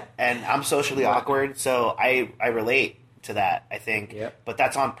nerd, and I'm socially awkward, so I relate to that, I think. Yep. But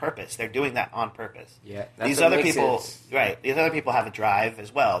that's on purpose. They're doing that on purpose. Yeah. These other people have a drive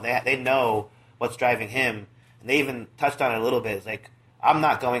as well. They know what's driving him, and they even touched on it a little bit. It's like, I'm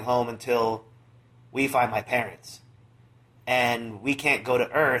not going home until we find my parents. And we can't go to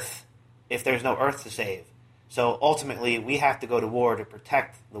Earth if there's no Earth to save. So ultimately, we have to go to war to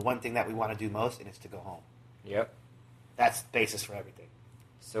protect the one thing that we want to do most, and it's to go home. Yep. That's the basis for everything.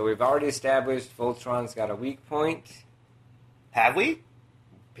 So we've already established Voltron's got a weak point. Have we?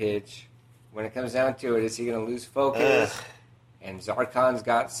 Pidge. When it comes down to it, is he going to lose focus? Ugh. And Zarkon's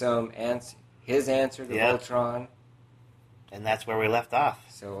got his answer to Voltron. And that's where we left off.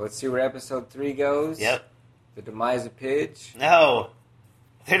 So let's see where episode 3 goes. Yep. The demise of Pidge. No.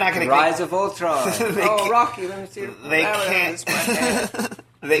 They're not going to... Rise of Voltron. Rocky, let me see. They can't...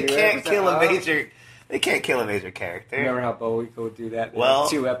 They 2 can't kill a episodes. major. They can't kill a major character. Remember how Bowico would do that? Well-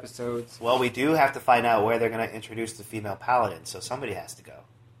 2 episodes. Well, we do have to find out where they're going to introduce the female paladin, so somebody has to go.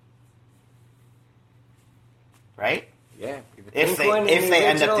 Right? Yeah. If they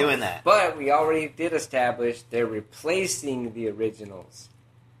end up doing that. But we already did establish they're replacing the originals.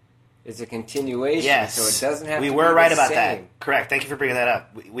 It's a continuation, Yes. so it doesn't have we to were be right the about same. that. Correct. Thank you for bringing that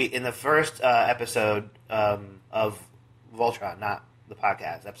up. We in the first episode of Voltron, not the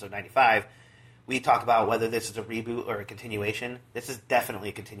podcast, episode 95, we talked about whether this is a reboot or a continuation. This is definitely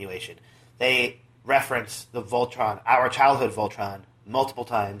a continuation. They reference the Voltron, our childhood Voltron, multiple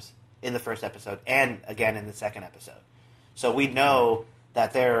times in the first episode and again in the second episode. So we know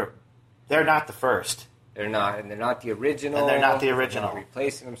that they're not the first. They're not, and they're not the original. And they're not the original. They're not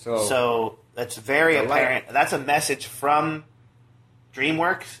replacing them, so... So that's very The light- apparent. That's a message from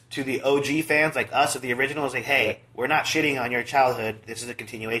DreamWorks to the OG fans like us of the original. Is like, hey, Yeah. we're not shitting on your childhood. This is a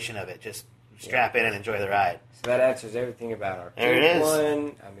continuation of it. Just strap in and enjoy the ride. So that answers everything about our There it pink is.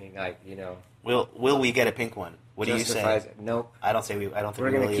 one. I mean, like, you know... Will we get a pink one? What do you justifies say? it. Nope. I don't think We're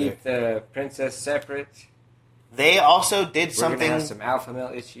we going will to keep the princess separate. They also did We're going to something. have some alpha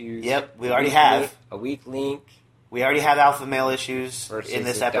male issues. Yep, we already have. A weak link We already have alpha male issues versus in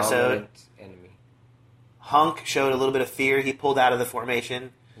this the episode. dominant enemy. Hunk showed a little bit of fear. He pulled out of the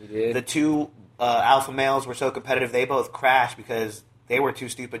formation. We did. The 2 alpha males were so competitive, they both crashed because they were too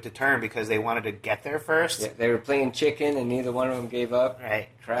stupid to turn because they wanted to get there first. Yeah, they were playing chicken, and neither one of them gave up. Right.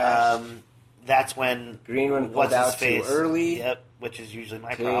 Crashed. That's when Green one pulled what's his out too face? early. Yep, which is usually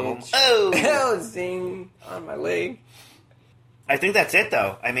my Cage. problem. Oh! Oh, zing on my leg. I think that's it,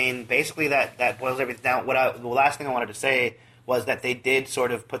 though. I mean, basically that boils everything down. The last thing I wanted to say was that they did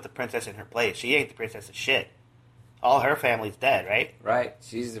sort of put the princess in her place. She ain't the princess of shit. All her family's dead, right? Right.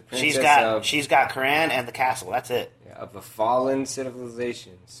 She's the princess She's got Koran and the castle. That's it. of a fallen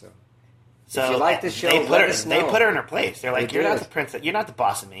civilization. So So you like the show, they put let her. us They know. put her in her place. They're like, They you're not did. the princess. You're not the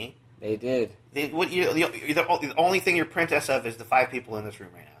boss of me. they did. The only thing you're princess of is the 5 people in this room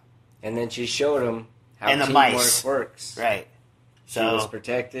right now. And then she showed them how And the teamwork mice. works. Right. She was So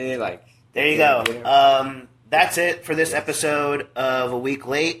protected. Like there you yeah, go. yeah. That's it for this episode of A Week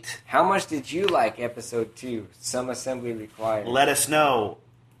Late. How much did you like episode 2? Some assembly required. Let us know.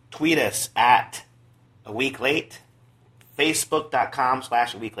 Tweet us at A Week Late.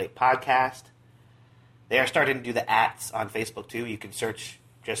 Facebook.com/A Week Late Podcast. They are starting to do the ats on Facebook too. You can search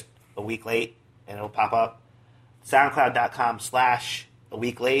just A Week Late and it'll pop up. SoundCloud.com/A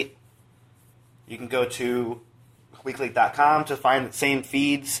Week Late. You can go to weeklate.com to find the same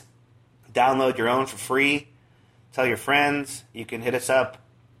feeds. Download your own for free. Tell your friends. You can hit us up.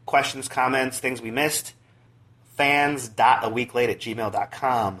 Questions, comments, things we missed.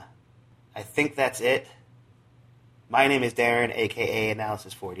 fans.aweeklate@gmail.com. I think that's it. My name is Darren, a.k.a.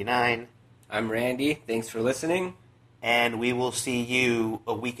 Analysis49. I'm Randy. Thanks for listening. And we will see you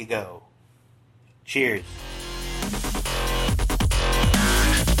a week ago. Cheers.